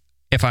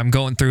 if I'm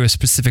going through a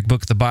specific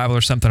book of the Bible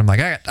or something, I'm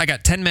like, I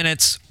got 10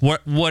 minutes.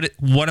 What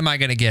am I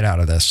going to get out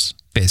of this,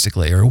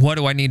 basically? Or what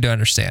do I need to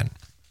understand?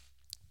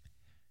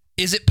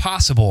 Is it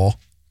possible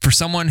for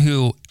someone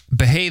who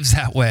behaves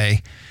that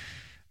way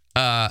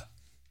to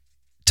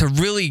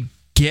really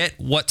get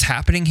what's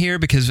happening here?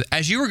 Because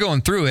as you were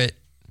going through it,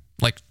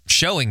 like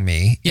showing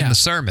me in the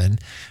sermon,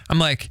 I'm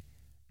like,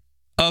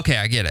 okay,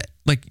 I get it.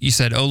 Like you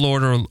said, oh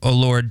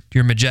Lord,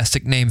 your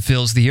majestic name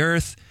fills the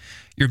earth.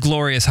 Your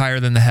glory is higher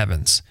than the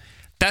heavens.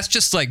 That's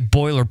just like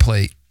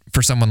boilerplate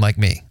for someone like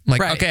me.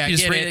 Like, okay, I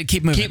get it.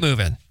 Keep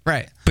moving.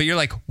 Right. But you're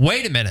like,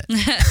 wait a minute.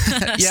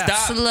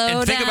 Stop Slow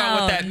and think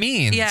about what down. that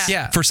means.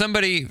 Yeah. For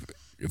somebody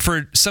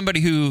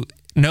who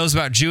knows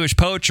about Jewish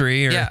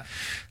poetry, or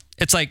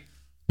it's like,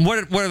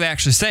 what are they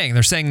actually saying?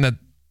 They're saying that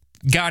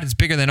God is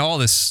bigger than all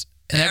this.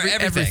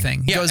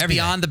 Everything. He goes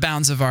beyond the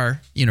bounds of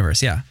our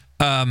universe. Yeah.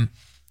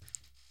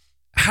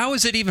 How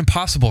is it even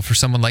possible for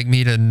someone like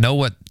me to know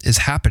what is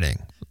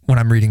happening when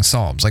I'm reading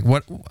Psalms? Like,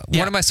 what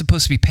am I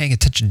supposed to be paying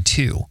attention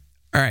to?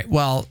 All right.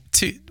 Well,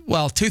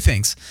 two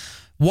things.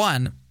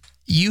 One,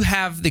 you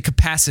have the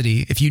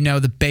capacity, if you know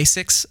the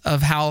basics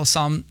of how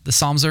the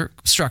Psalms are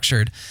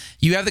structured,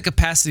 you have the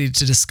capacity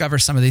to discover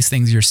some of these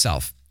things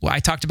yourself. Well, I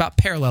talked about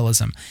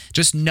parallelism.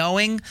 Just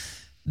knowing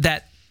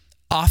that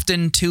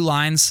often two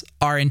lines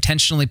are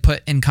intentionally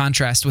put in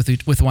contrast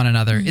with one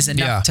another is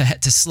enough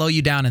to slow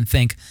you down and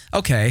think,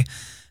 okay,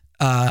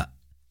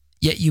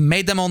 yet you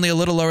made them only a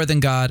little lower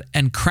than God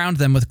and crowned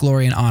them with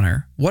glory and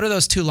honor. What are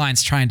those two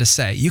lines trying to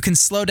say? You can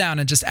slow down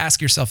and just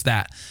ask yourself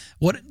that.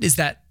 What is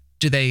that?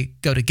 Do they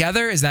go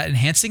together? Is that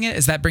enhancing it?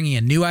 Is that bringing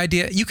a new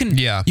idea? You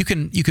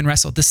can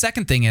wrestle. The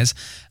second thing is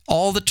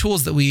all the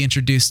tools that we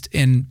introduced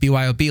in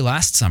BYOB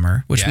last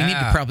summer, which we need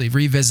to probably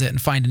revisit and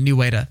find a new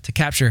way to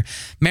capture.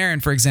 Maron,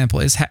 for example,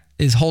 is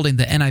holding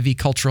the NIV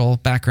Cultural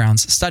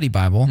Backgrounds Study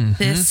Bible.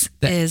 This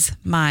is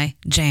my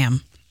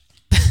jam.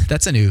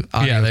 That's a new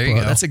audio there you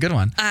quote. go. That's a good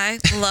one. I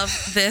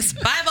love this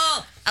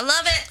Bible. I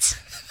love it.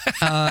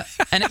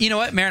 And you know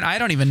what, Maron? I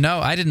don't even know.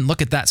 I didn't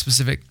look at that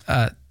specific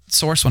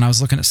source when I was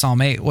looking at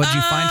Psalm 8. What did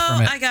you find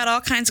from it? I got all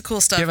kinds of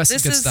cool stuff. Give us some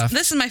good stuff.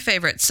 This is my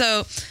favorite.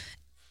 So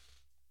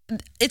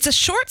it's a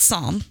short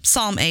psalm,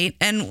 Psalm 8.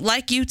 And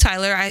like you,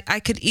 Tyler, I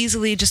could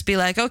easily just be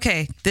like,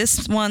 okay,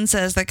 this one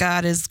says that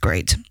God is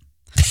great.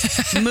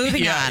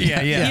 Moving on.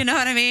 Yeah. You know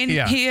what I mean?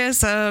 Yeah. He is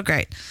so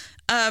great.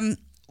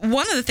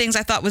 One of the things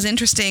I thought was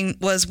interesting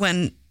was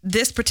when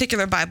this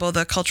particular Bible,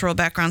 the Cultural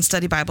Background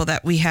Study Bible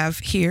that we have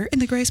here in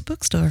the Grace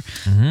Bookstore,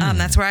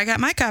 that's where I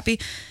got my copy.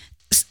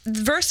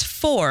 Verse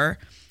 4,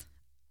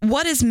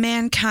 what is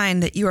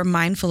mankind that you are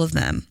mindful of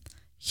them?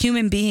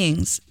 Human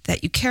beings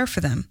that you care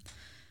for them.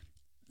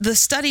 The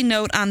study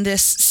note on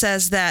this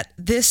says that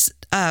this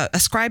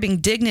ascribing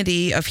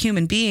dignity of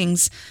human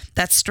beings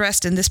that's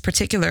stressed in this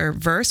particular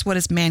verse, what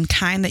is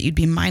mankind that you'd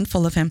be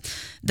mindful of him,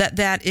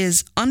 that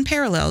is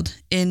unparalleled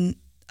in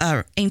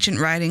ancient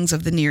writings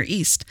of the Near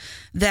East,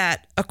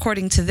 that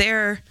according to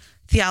their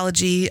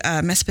theology,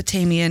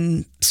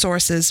 Mesopotamian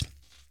sources,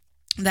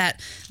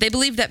 that they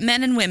believed that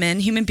men and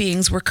women, human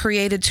beings, were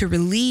created to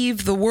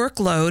relieve the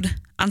workload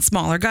on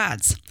smaller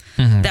gods.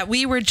 That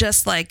we were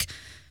just like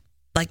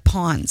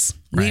pawns.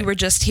 Right. We were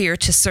just here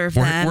to serve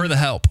them. We're the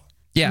help.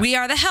 Yeah. We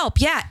are the help.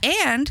 Yeah.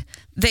 And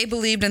they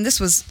believed, and this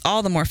was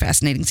all the more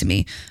fascinating to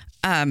me,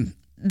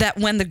 that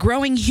when the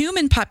growing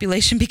human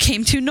population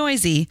became too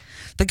noisy,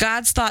 the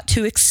gods thought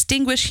to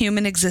extinguish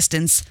human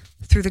existence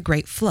through the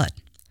Great Flood.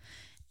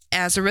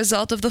 As a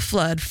result of the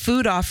flood,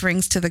 food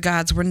offerings to the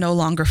gods were no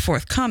longer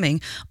forthcoming.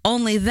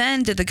 Only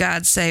then did the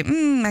gods say,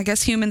 I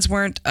guess humans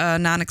weren't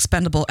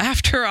non-expendable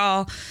after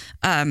all.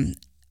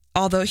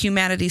 Although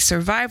humanity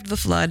survived the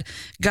flood,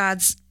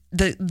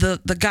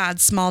 the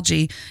gods, small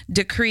g,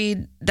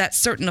 decreed that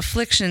certain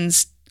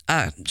afflictions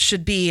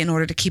should be in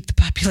order to keep the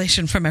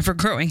population from ever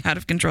growing out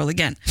of control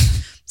again.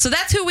 So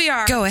that's who we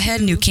are. Go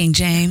ahead, New King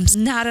James.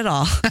 Not at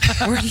all.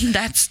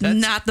 That's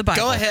not the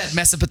Bible. Go ahead,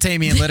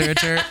 Mesopotamian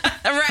literature.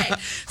 Right.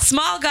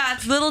 Small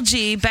gods, little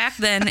g, back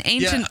then,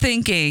 ancient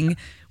thinking.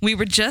 We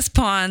were just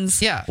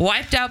pawns,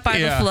 wiped out by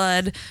the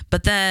flood.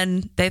 But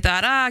then they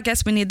thought, I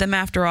guess we need them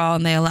after all.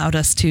 And they allowed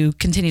us to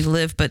continue to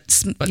live, but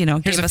gave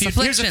us afflictions.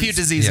 Here's a few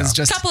diseases.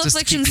 A couple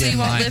afflictions so you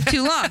won't live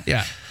too long.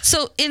 Yeah.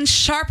 So in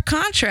sharp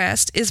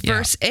contrast is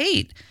verse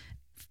 8,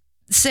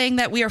 saying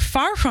that we are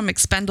far from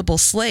expendable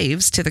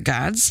slaves to the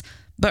gods,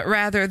 but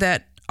rather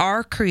that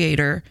our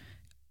Creator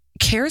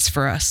cares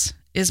for us,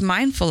 is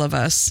mindful of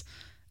us.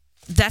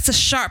 That's a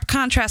sharp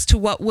contrast to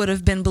what would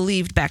have been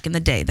believed back in the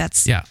day.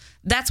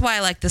 That's why I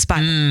like this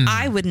Bible.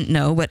 I wouldn't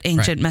know what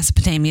ancient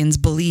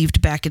Mesopotamians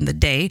believed back in the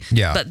day,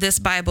 but this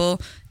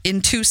Bible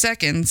in 2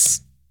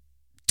 seconds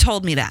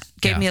told me that.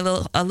 Gave me a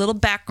little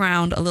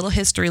background, a little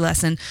history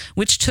lesson,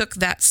 which took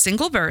that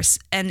single verse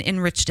and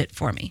enriched it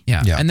for me.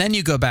 Yeah. And then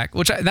you go back,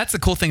 that's the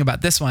cool thing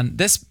about this one.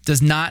 This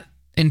does not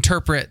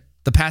interpret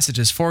the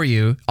passages for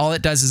you. All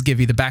it does is give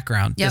you the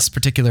background, this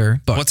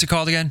particular book. What's it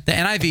called again? The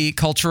NIV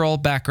Cultural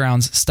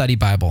Backgrounds Study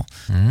Bible.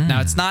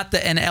 Now, it's not the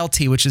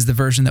NLT, which is the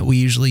version that we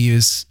usually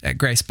use at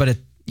Grace, but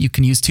you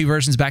can use two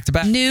versions back to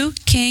back. New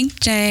King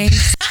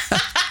James.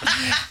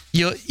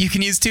 You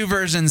can use two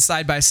versions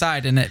side by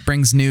side, and it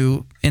brings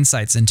new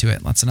insights into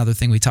it. That's another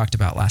thing we talked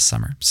about last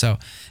summer. So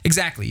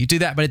exactly, you do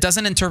that, but it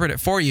doesn't interpret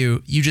it for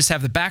you. You just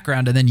have the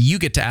background, and then you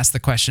get to ask the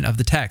question of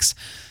the text.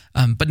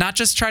 But not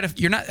just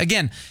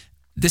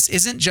this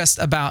isn't just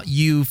about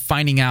you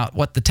finding out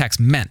what the text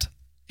meant.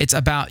 It's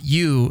about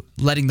you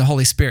letting the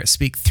Holy Spirit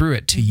speak through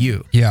it to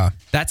you. Yeah.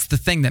 That's the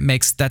thing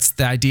that's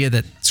the idea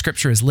that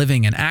Scripture is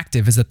living and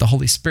active, is that the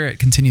Holy Spirit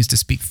continues to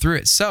speak through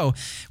it. So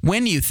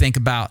when you think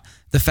about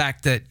the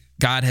fact that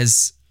God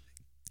has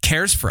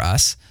cares for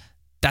us,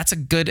 that's a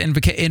good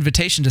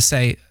invitation to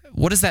say,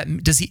 what does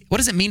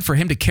it mean for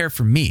him to care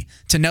for me,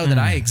 to know that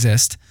I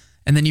exist?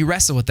 And then you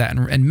wrestle with that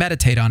and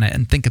meditate on it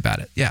and think about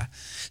it. Yeah.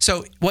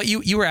 So what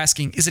you were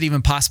asking, is it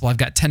even possible? I've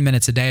got 10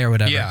 minutes a day or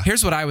whatever. Yeah.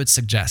 Here's what I would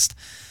suggest.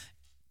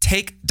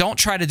 Don't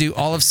try to do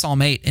all of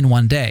Psalm 8 in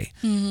one day.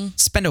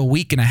 Spend a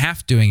week and a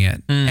half doing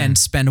it and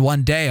spend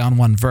one day on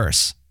one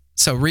verse.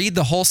 So read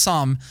the whole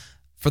Psalm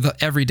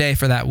every day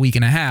for that week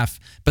and a half,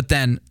 but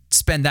then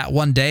spend that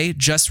one day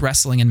just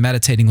wrestling and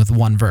meditating with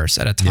one verse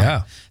at a time.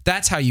 Yeah.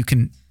 That's how you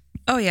can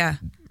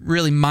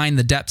really mine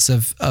the depths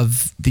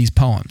of these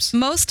poems.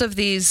 Most of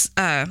these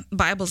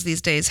Bibles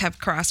these days have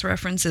cross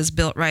references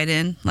built right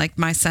in. Like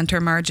my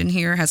center margin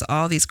here has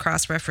all these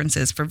cross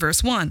references for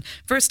verse 1,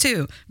 verse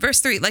 2, verse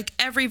 3, like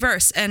every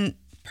verse. And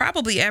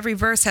probably every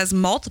verse has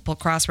multiple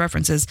cross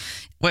references.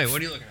 Wait,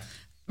 what are you looking at?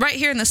 Right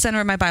here in the center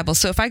of my Bible.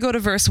 So if I go to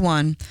verse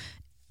 1,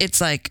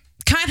 it's like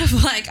kind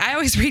of like, I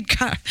always read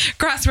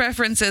cross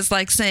references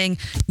like saying,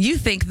 you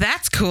think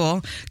that's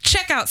cool?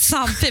 Check out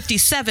Psalm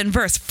 57,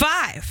 verse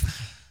 5.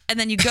 And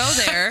then you go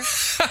there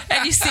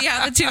and you see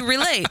how the two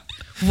relate.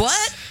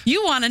 What?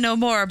 You want to know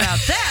more about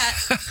that?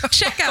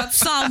 Check out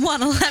Psalm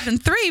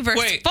 111:3,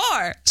 verse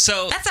 4.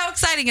 So that's how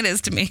exciting it is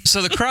to me.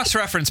 So the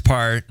cross-reference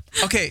part.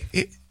 Okay,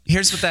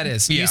 here's what that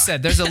is. Yeah. You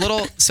said there's a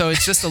little, so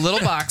it's just a little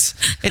box.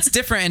 It's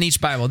different in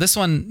each Bible. This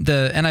one,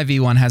 the NIV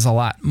one, has a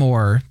lot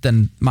more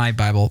than my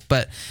Bible,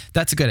 but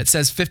that's good. It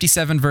says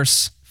 57,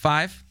 verse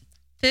 5.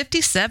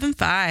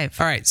 57:5.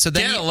 All right, so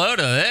then Get a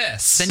load of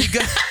this. Then you go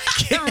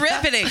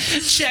riveting.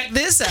 Check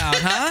this out,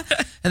 huh?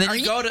 And then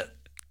you go to.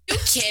 You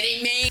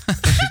kidding me?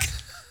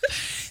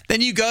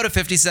 Then you go to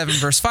 57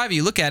 verse 5.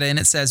 You look at it and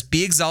it says,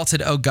 "Be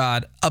exalted, O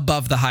God,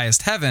 above the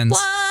highest heavens.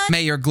 What?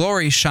 May your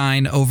glory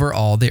shine over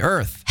all the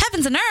earth."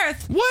 Heavens and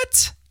earth.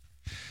 What?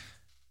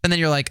 And then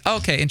you're like,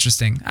 okay,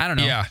 interesting. I don't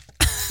know. Yeah.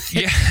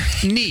 Yeah.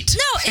 Neat.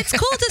 No, it's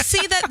cool to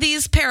see that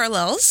these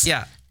parallels.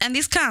 Yeah. And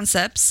these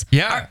concepts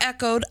Yeah. are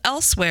echoed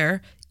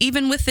elsewhere,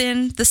 even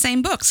within the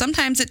same book.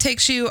 Sometimes it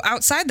takes you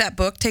outside that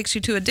book, takes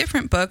you to a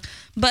different book.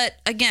 But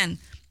again,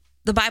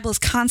 the Bible is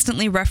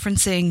constantly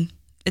referencing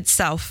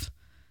itself.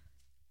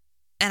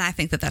 And I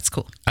think that that's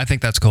cool. I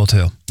think that's cool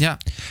too. Yeah.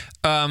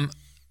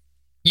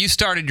 You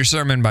started your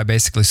sermon by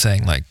basically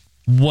saying, like,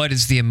 what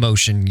is the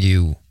emotion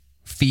you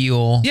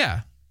feel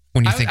Yeah.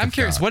 when you think I'm of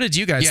curious, God? what did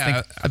you guys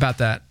think about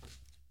that?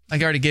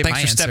 I already gave Thanks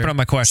my for answer. stepping on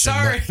my question.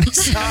 Sorry.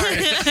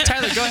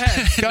 Tyler, go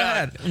ahead. Go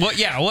ahead.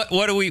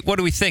 What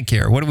do we think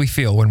here? What do we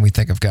feel when we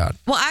think of God?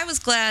 Well, I was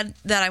glad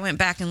that I went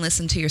back and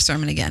listened to your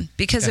sermon again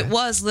because it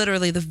was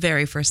literally the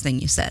very first thing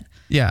you said.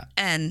 Yeah.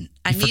 And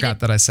I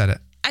forgot that I said it.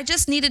 I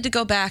just needed to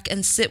go back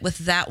and sit with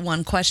that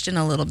one question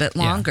a little bit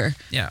longer.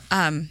 Yeah.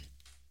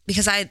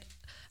 Because I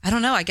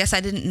don't know. I guess I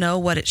didn't know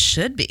what it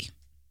should be.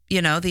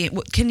 You know,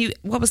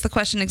 what was the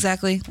question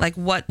exactly? Like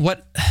what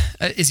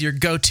is your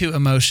go-to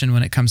emotion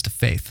when it comes to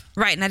faith?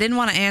 Right. And I didn't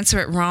want to answer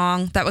it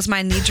wrong. That was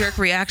my knee-jerk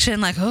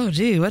reaction. Like, oh,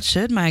 gee, what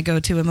should my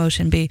go-to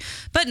emotion be?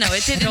 But no,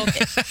 it didn't.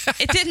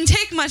 it didn't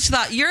take much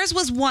thought. Yours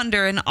was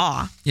wonder and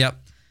awe. Yep.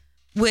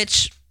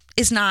 Which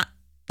is not.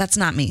 That's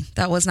not me.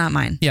 That was not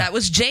mine. Yeah. That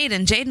was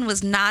Jaden. Jaden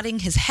was nodding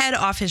his head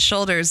off his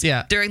shoulders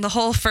during the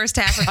whole first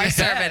half of your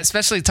sermon.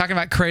 Especially talking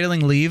about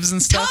cradling leaves and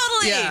stuff.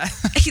 Totally. Yeah.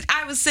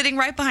 I was sitting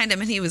right behind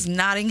him and he was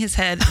nodding his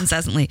head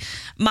incessantly.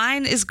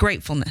 Mine is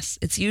gratefulness.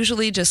 It's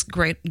usually just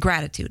great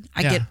gratitude.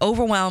 I get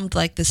overwhelmed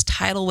like this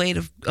tidal weight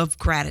of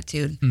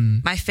gratitude.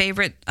 My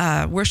favorite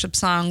worship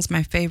songs,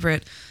 my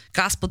favorite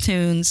gospel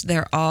tunes,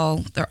 they're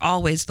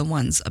always the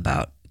ones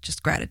about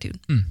just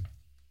gratitude.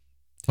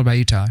 What about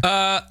you,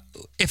 Tyler?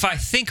 If I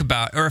think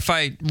about, or if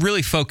I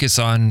really focus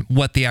on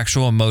what the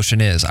actual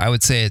emotion is, I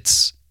would say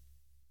it's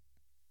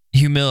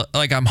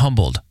like I'm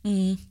humbled.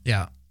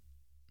 Yeah.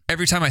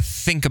 Every time I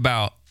think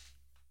about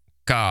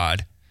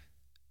God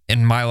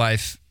in my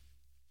life,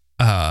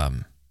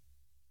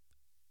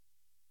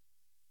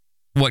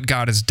 what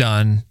God has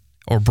done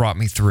or brought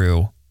me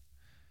through,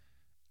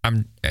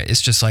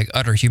 it's just like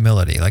utter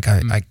humility. Like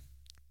I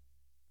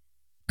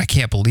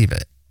can't believe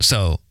it.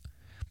 So,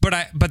 but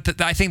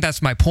I think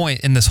that's my point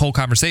in this whole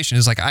conversation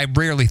is like, I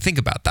rarely think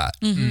about that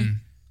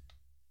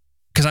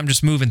because I'm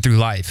just moving through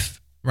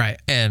life. Right.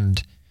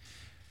 And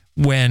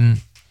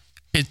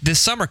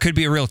this summer could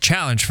be a real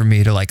challenge for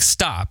me to like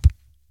stop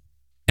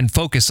and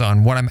focus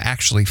on what I'm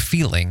actually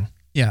feeling.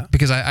 Yeah.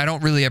 Because I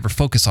don't really ever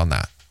focus on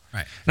that.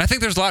 Right. And I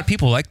think there's a lot of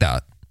people like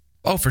that.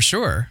 Oh, for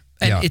sure.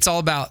 And it's all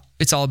about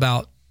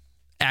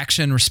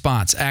action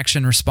response.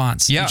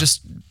 Yeah. You're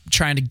just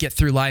trying to get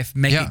through life,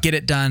 get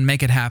it done,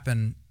 make it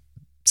happen.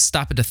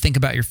 Stop it to think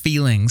about your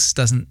feelings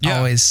doesn't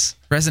always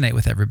resonate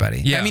with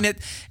everybody. Yeah. I mean,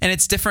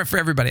 it's different for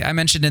everybody. I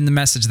mentioned in the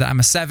message that I'm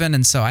a 7,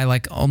 and so I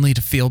like only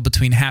to feel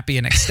between happy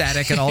and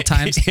ecstatic at all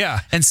times. Yeah.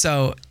 And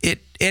so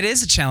it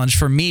is a challenge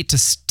for me to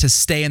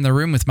stay in the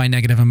room with my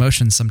negative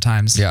emotions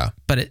sometimes. Yeah.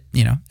 But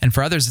and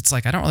for others, it's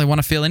like, I don't really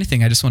want to feel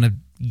anything. I just want to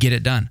get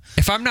it done.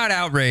 If I'm not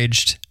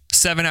outraged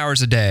 7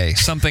 hours a day,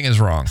 something is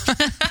wrong.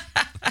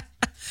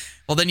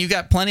 Well, then you've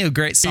got plenty of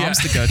great Psalms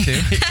to go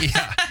to.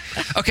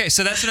 Okay,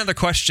 so that's another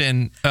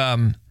question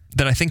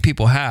that I think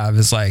people have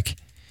is like,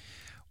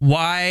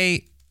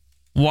 why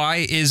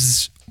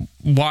is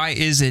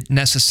it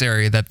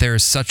necessary that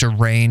there's such a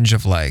range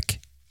of like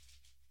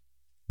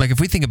if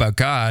we think about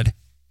God,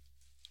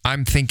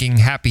 I'm thinking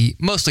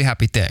mostly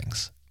happy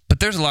things. But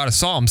there's a lot of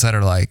Psalms that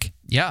are like,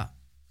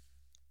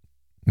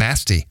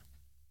 nasty.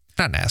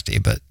 Not nasty,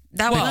 but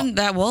the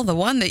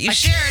one that you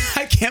shared.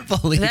 I can't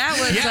believe that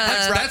was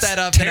let's wrap that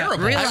up.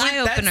 Terrible. Real eye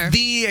opener. That's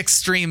the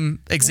extreme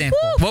example.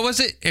 What was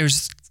it? It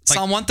was like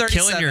Psalm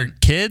 137. killing your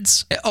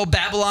kids. Oh,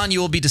 Babylon,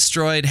 you will be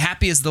destroyed.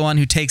 Happy is the one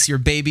who takes your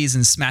babies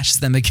and smashes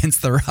them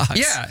against the rocks.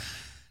 Yeah.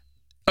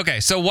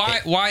 Okay, so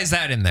why is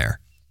that in there?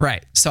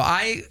 Right. So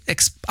I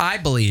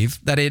believe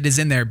that it is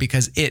in there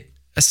because it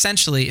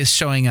essentially is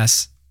showing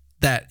us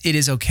that it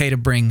is okay to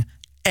bring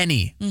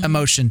any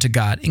emotion to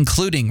God,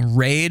 including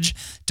rage,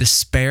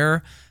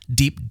 despair,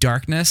 deep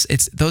darkness.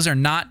 We're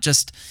not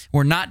just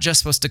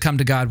supposed to come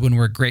to God when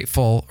we're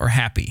grateful or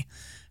happy.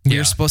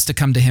 We're supposed to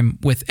come to him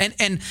with,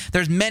 and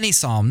there's many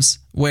Psalms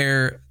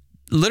where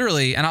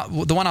literally,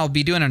 and the one I'll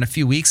be doing in a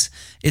few weeks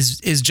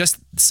is just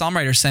Psalm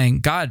writer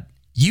saying, God,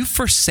 you've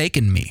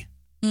forsaken me.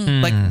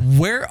 Like,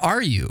 where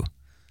are you?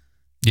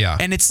 Yeah.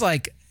 And it's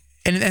like,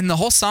 and the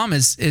whole Psalm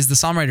is the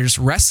Psalm writer just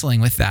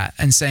wrestling with that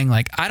and saying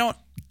like, I don't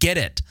get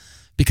it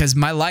because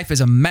my life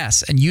is a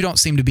mess and you don't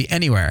seem to be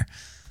anywhere.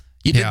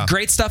 You did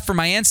great stuff for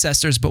my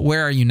ancestors, but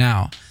where are you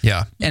now?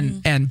 Yeah.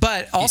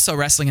 But also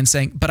wrestling and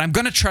saying, but I'm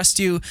going to trust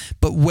you,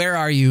 but where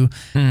are you?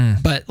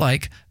 But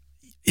like,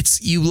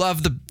 you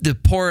love the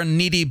poor and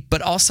needy,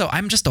 but also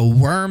I'm just a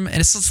worm. And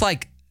it's just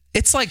like,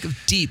 it's like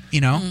deep,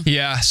 you know?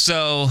 Yeah.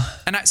 So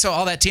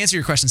all that to answer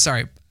your question,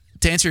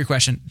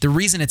 the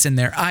reason it's in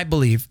there, I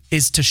believe,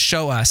 is to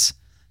show us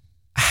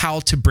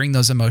how to bring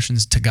those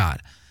emotions to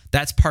God.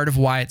 That's part of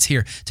why it's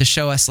here, to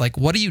show us like,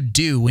 what do you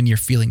do when you're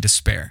feeling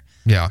despair?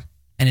 Yeah.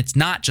 And it's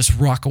not just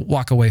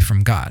walk away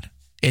from God.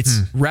 It's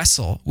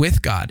wrestle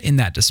with God in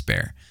that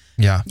despair.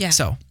 Yeah. Yeah.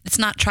 So it's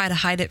not try to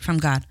hide it from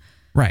God.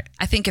 Right.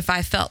 I think if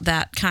I felt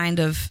that kind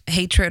of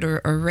hatred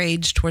or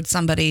rage towards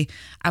somebody,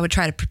 I would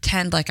try to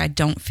pretend like I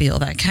don't feel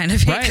that kind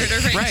of hatred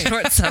or rage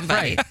towards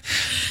somebody.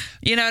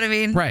 You know what I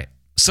mean? Right.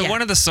 So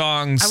one of the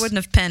songs... I wouldn't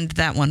have penned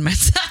that one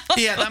myself.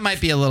 Yeah, that might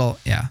be a little,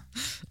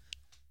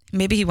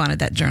 Maybe he wanted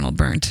that journal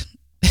burnt.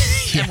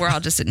 And we're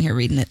all just sitting here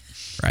reading it.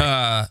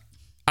 Right.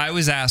 I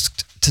was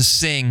asked to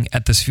sing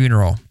at this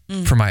funeral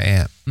for my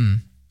aunt.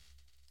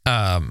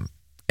 And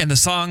the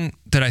song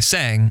that I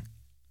sang,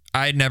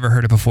 I'd never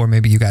heard it before.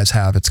 Maybe you guys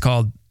have. It's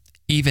called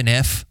Even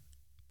If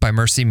by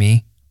Mercy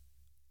Me.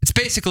 It's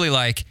basically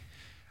like,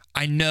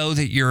 I know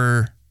that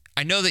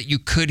you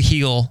could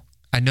heal.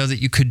 I know that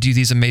you could do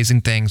these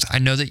amazing things. I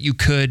know that you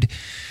could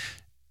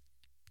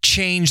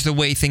change the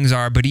way things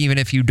are, but even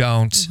if you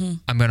don't,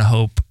 I'm going to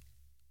hope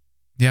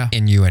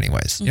in you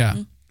anyways. Yeah.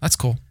 That's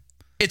cool.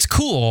 It's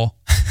cool,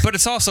 but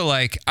it's also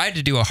like, I had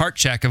to do a heart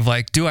check of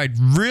like, do I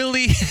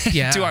really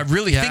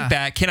think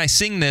that? Can I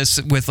sing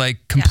this with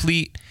like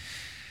complete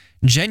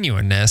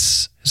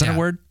genuineness? Is that a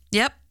word?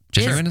 Yep.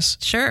 Genuineness?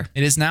 Sure.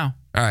 It is now.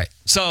 All right.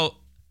 So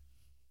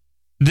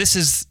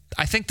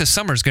I think the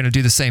summer's going to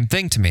do the same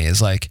thing to me, is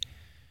like,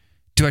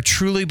 do I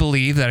truly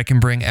believe that I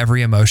can bring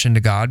every emotion to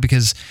God?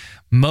 Because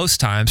most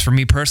times for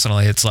me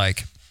personally, it's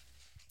like,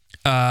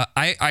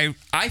 I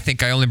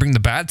think I only bring the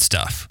bad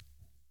stuff.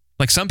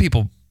 Like some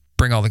people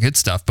bring all the good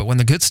stuff, but when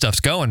the good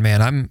stuff's going,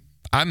 man,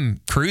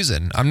 I'm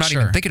cruising. I'm not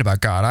even thinking about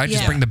God. I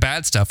just bring the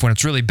bad stuff. When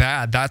it's really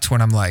bad, that's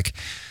when I'm like,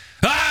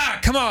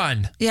 come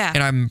on. Yeah.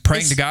 And I'm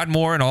praying to God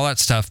more and all that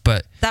stuff.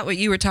 But that what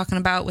you were talking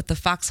about with the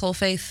foxhole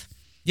faith?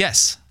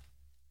 Yes.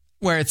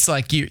 Where it's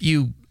like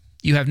you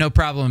have no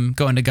problem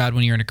going to God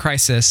when you're in a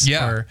crisis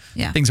or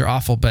things are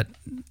awful, but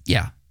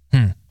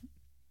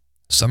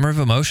Summer of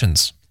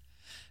emotions.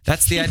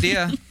 That's the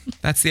idea.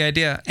 That's the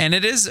idea. And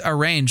it is a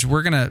range.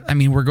 We're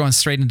going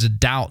straight into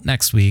doubt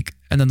next week.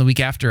 And then the week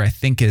after, I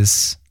think I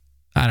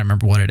don't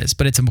remember what it is,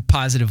 but it's a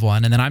positive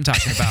one. And then I'm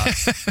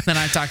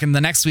talking the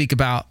next week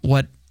about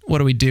what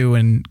do we do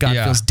when God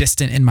feels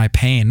distant in my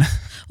pain?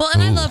 Well,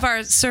 and I love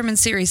our sermon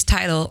series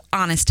title,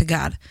 Honest to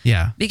God.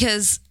 Yeah.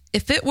 Because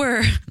if it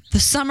were the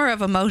summer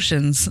of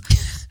emotions,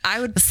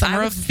 I would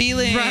of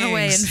feelings. Run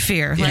away in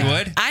fear. You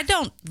would? I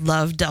don't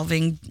love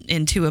delving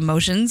into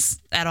emotions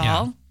at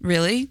all,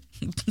 really.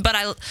 But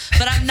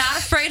I'm not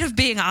afraid of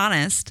being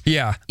honest.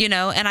 Yeah. You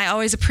know, and I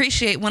always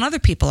appreciate when other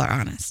people are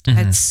honest.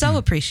 I so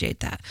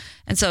appreciate that.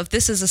 And so if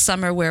this is a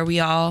summer where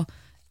we all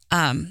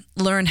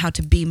learn how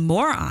to be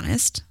more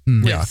honest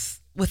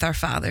with our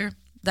Father,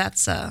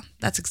 that's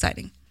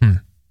exciting. All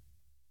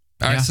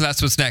right, so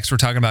that's what's next. We're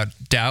talking about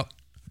doubt.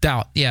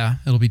 Doubt. Yeah.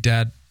 It'll be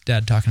dad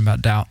talking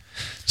about doubt.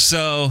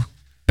 So,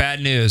 bad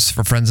news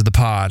for friends of the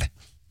pod.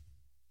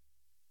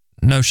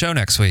 No show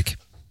next week.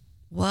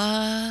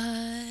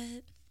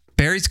 What?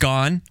 Barry's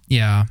gone.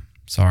 Yeah.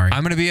 Sorry.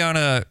 I'm going to be on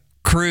a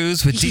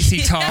cruise with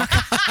DC Talk.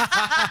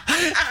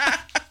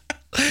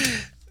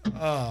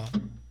 Oh.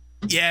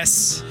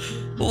 Yes.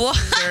 What?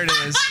 There it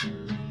is.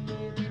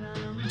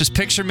 Just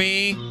picture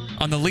me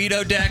on the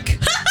Lido deck.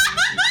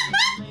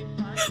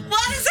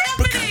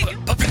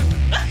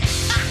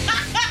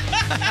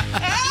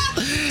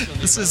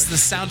 This is the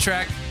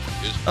soundtrack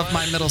of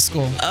my middle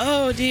school.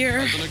 Oh,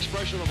 dear.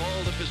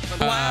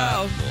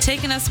 Wow.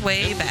 Taking us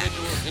way back.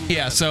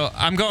 Yeah, so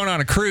I'm going on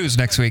a cruise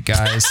next week,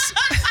 guys.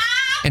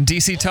 And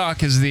DC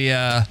Talk is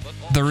the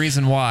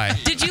reason why.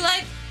 Did you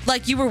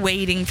like you were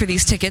waiting for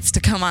these tickets to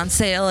come on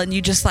sale and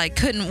you just like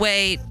couldn't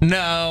wait?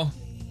 No.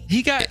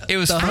 It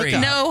was free.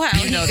 Know how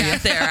he got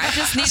there. I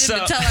just needed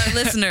to tell our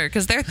listener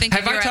because they're thinking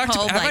you're at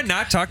home. Have I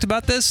not talked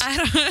about this? I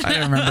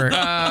don't remember.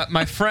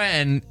 My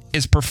friend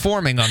is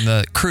performing on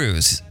the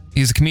cruise.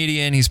 He's a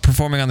comedian. He's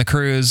performing on the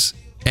cruise.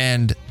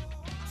 And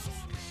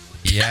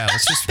yeah,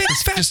 let's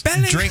just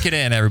drink it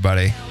in,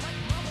 everybody.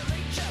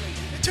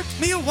 It took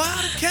me a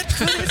while to catch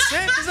what it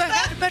said because I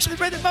had to measure the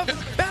rhythm of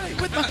my belly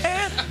with my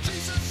hand.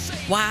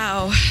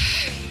 Wow.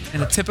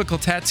 And a typical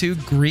tattoo,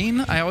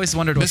 green. I always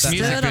wondered what This that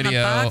music meant. Stood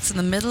video- on a box in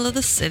the middle of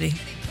the city.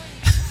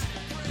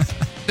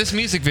 This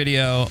music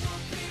video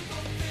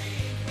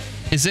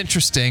is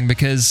interesting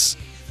because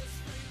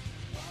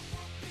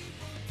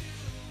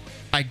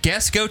I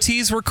guess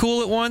goatees were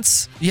cool at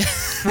once. Yeah.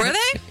 Were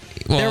they?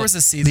 Well, There was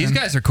a season. These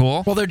guys are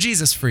cool. Well, they're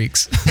Jesus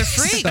freaks. They're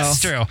freaks. That's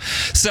true.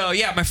 So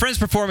yeah, my friend's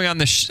performing on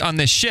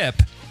this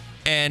ship,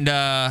 and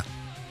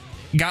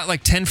got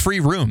like 10 free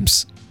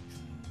rooms,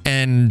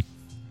 and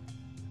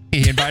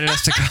he invited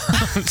us to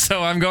come.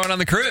 So I'm going on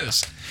the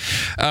cruise.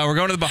 We're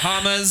going to the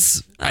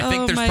Bahamas. I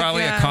think there's my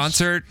probably gosh. a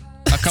concert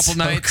a couple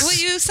nights. Will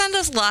you send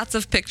us lots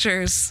of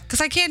pictures?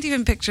 Because I can't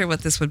even picture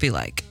what this would be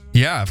like.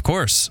 Yeah, of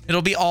course.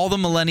 It'll be all the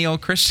millennial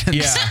Christians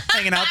Yeah.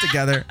 hanging out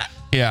together.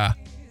 Yeah.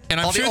 And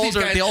I'm All the sure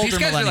older- these the older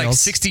guys are like millennials.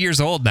 60 years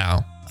old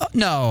now. Oh,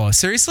 no,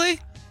 seriously?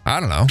 I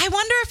don't know. I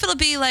wonder if it'll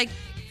be like,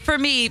 for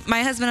me,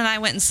 my husband and I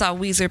went and saw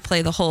Weezer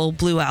play the whole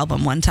Blue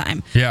album one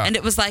time. Yeah. And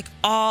it was like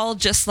all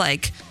just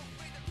like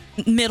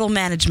middle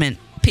management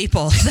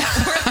people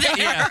that were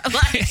there,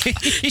 like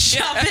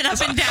jumping up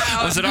and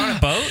down. Was it on a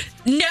boat?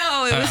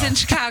 No, it was in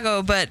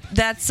Chicago, but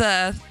that's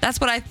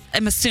what I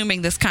am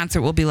assuming this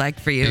concert will be like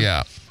for you.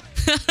 Yeah.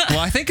 Well,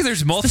 I think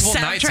there's multiple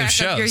nights of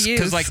soundtrack of your shows youth.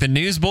 because like the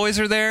Newsboys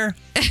are there.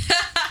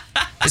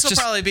 This will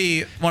probably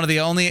be one of the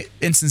only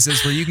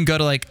instances where you can go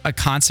to like a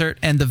concert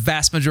and the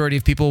vast majority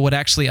of people would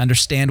actually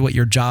understand what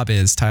your job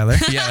is, Tyler.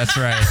 Yeah, that's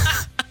right.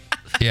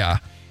 Yeah.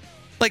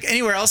 Like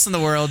anywhere else in the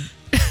world,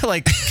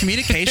 like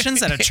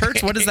communications at a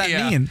church, what does that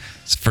Yeah. mean?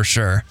 For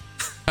sure.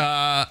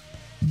 But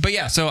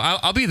yeah, so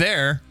I'll be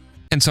there,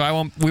 and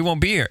so we won't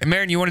be here. And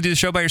Maron, you want to do the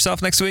show by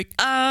yourself next week?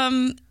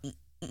 No.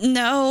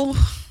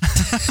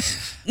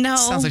 No.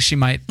 Sounds like she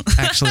might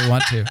actually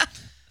want to.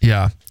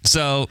 Yeah.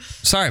 So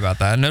sorry about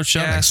that. No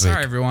show Yeah, next sorry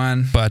week.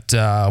 everyone. But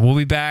we'll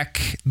be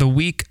back the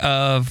week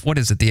of, what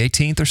is it, the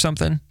 18th or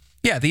something?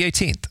 Yeah, the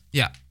 18th.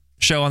 Yeah.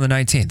 Show on the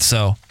 19th.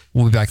 So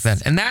we'll be back then.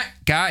 And that,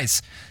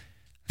 guys,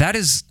 that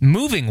is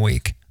moving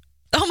week.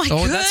 Oh my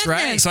Oh, goodness. that's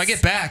right. So I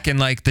get back, and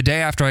like the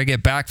day after I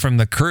get back from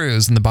the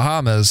cruise in the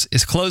Bahamas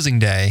is closing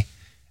day,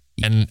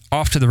 and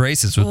off to the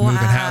races with moving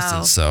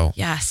houses. So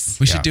yes.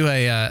 We should do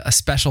a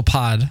special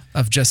pod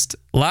of just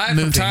live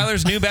moving. from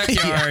Tyler's new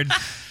backyard.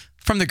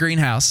 From the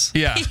greenhouse.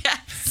 Yeah.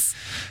 Yes.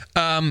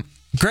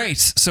 Great.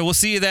 So we'll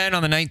see you then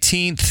on the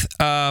 19th.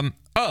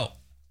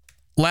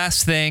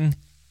 Last thing,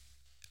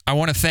 I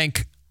want to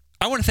thank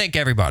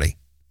everybody,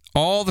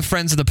 all the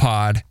friends of the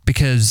pod,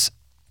 because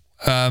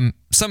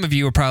some of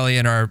you are probably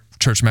in our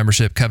church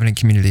membership covenant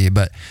community,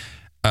 but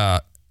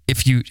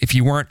if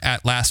you weren't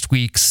at last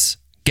week's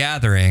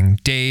gathering,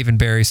 Dave and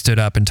Barry stood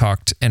up and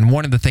talked, and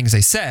one of the things they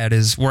said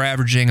is we're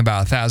averaging about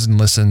 1,000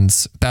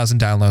 listens,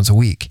 1,000 downloads a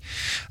week.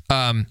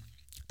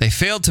 They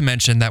failed to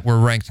mention that we're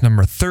ranked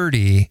number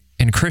 30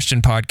 in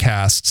Christian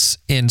podcasts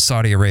in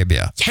Saudi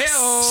Arabia.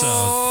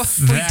 Hey-o!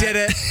 So We did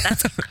it.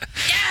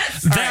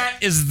 Yes. That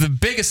is the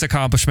biggest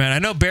accomplishment. I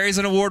know Barry's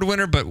an award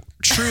winner, but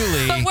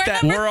truly, But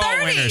we're number all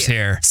 30. winners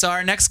here. So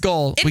our next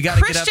goal, In we got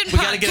to get up. Christian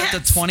We got to get up to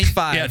podcasts.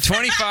 25. Yeah,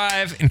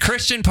 25 in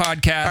Christian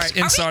podcasts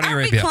in Saudi Are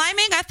Arabia. we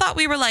climbing? I thought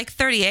we were like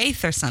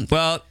 38th or something.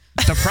 Well,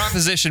 the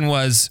proposition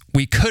was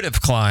we could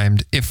have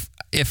climbed if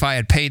I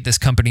had paid this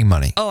company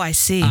money, Oh, I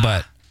see.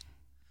 but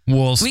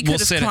we'll We could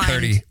have sit at climbed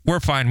 30. We're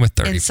fine with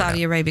 30 in for Saudi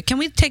now. Arabia. Can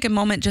we take a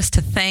moment just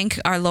to thank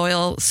our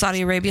loyal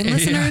Saudi Arabian Yeah,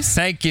 listeners?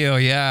 thank you.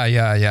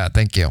 Yeah.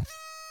 Thank you.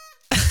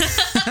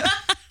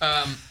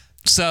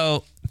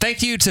 So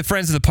thank you to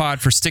friends of the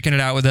pod for sticking it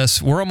out with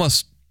us. We're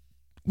almost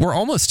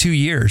 2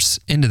 years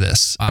into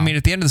this. Wow. I mean,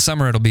 at the end of the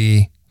summer, it'll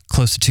be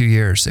close to 2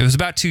 years. It was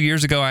about 2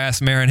 years ago. I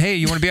asked Maron, "Hey,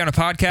 you want to be on a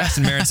podcast?"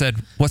 And Maron said,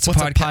 "What's a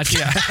podcast?"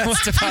 Yeah,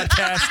 what's a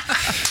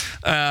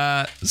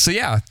podcast? So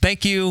yeah,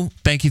 thank you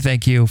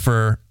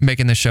for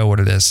making the show what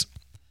it is.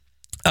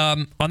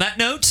 On that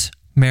note,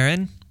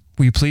 Maron,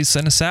 will you please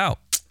send us out?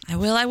 I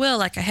will,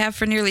 like I have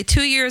for nearly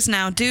 2 years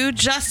now. Do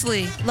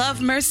justly,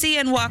 love mercy,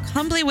 and walk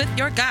humbly with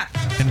your God.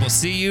 And we'll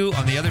see you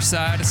on the other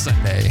side of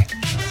Sunday.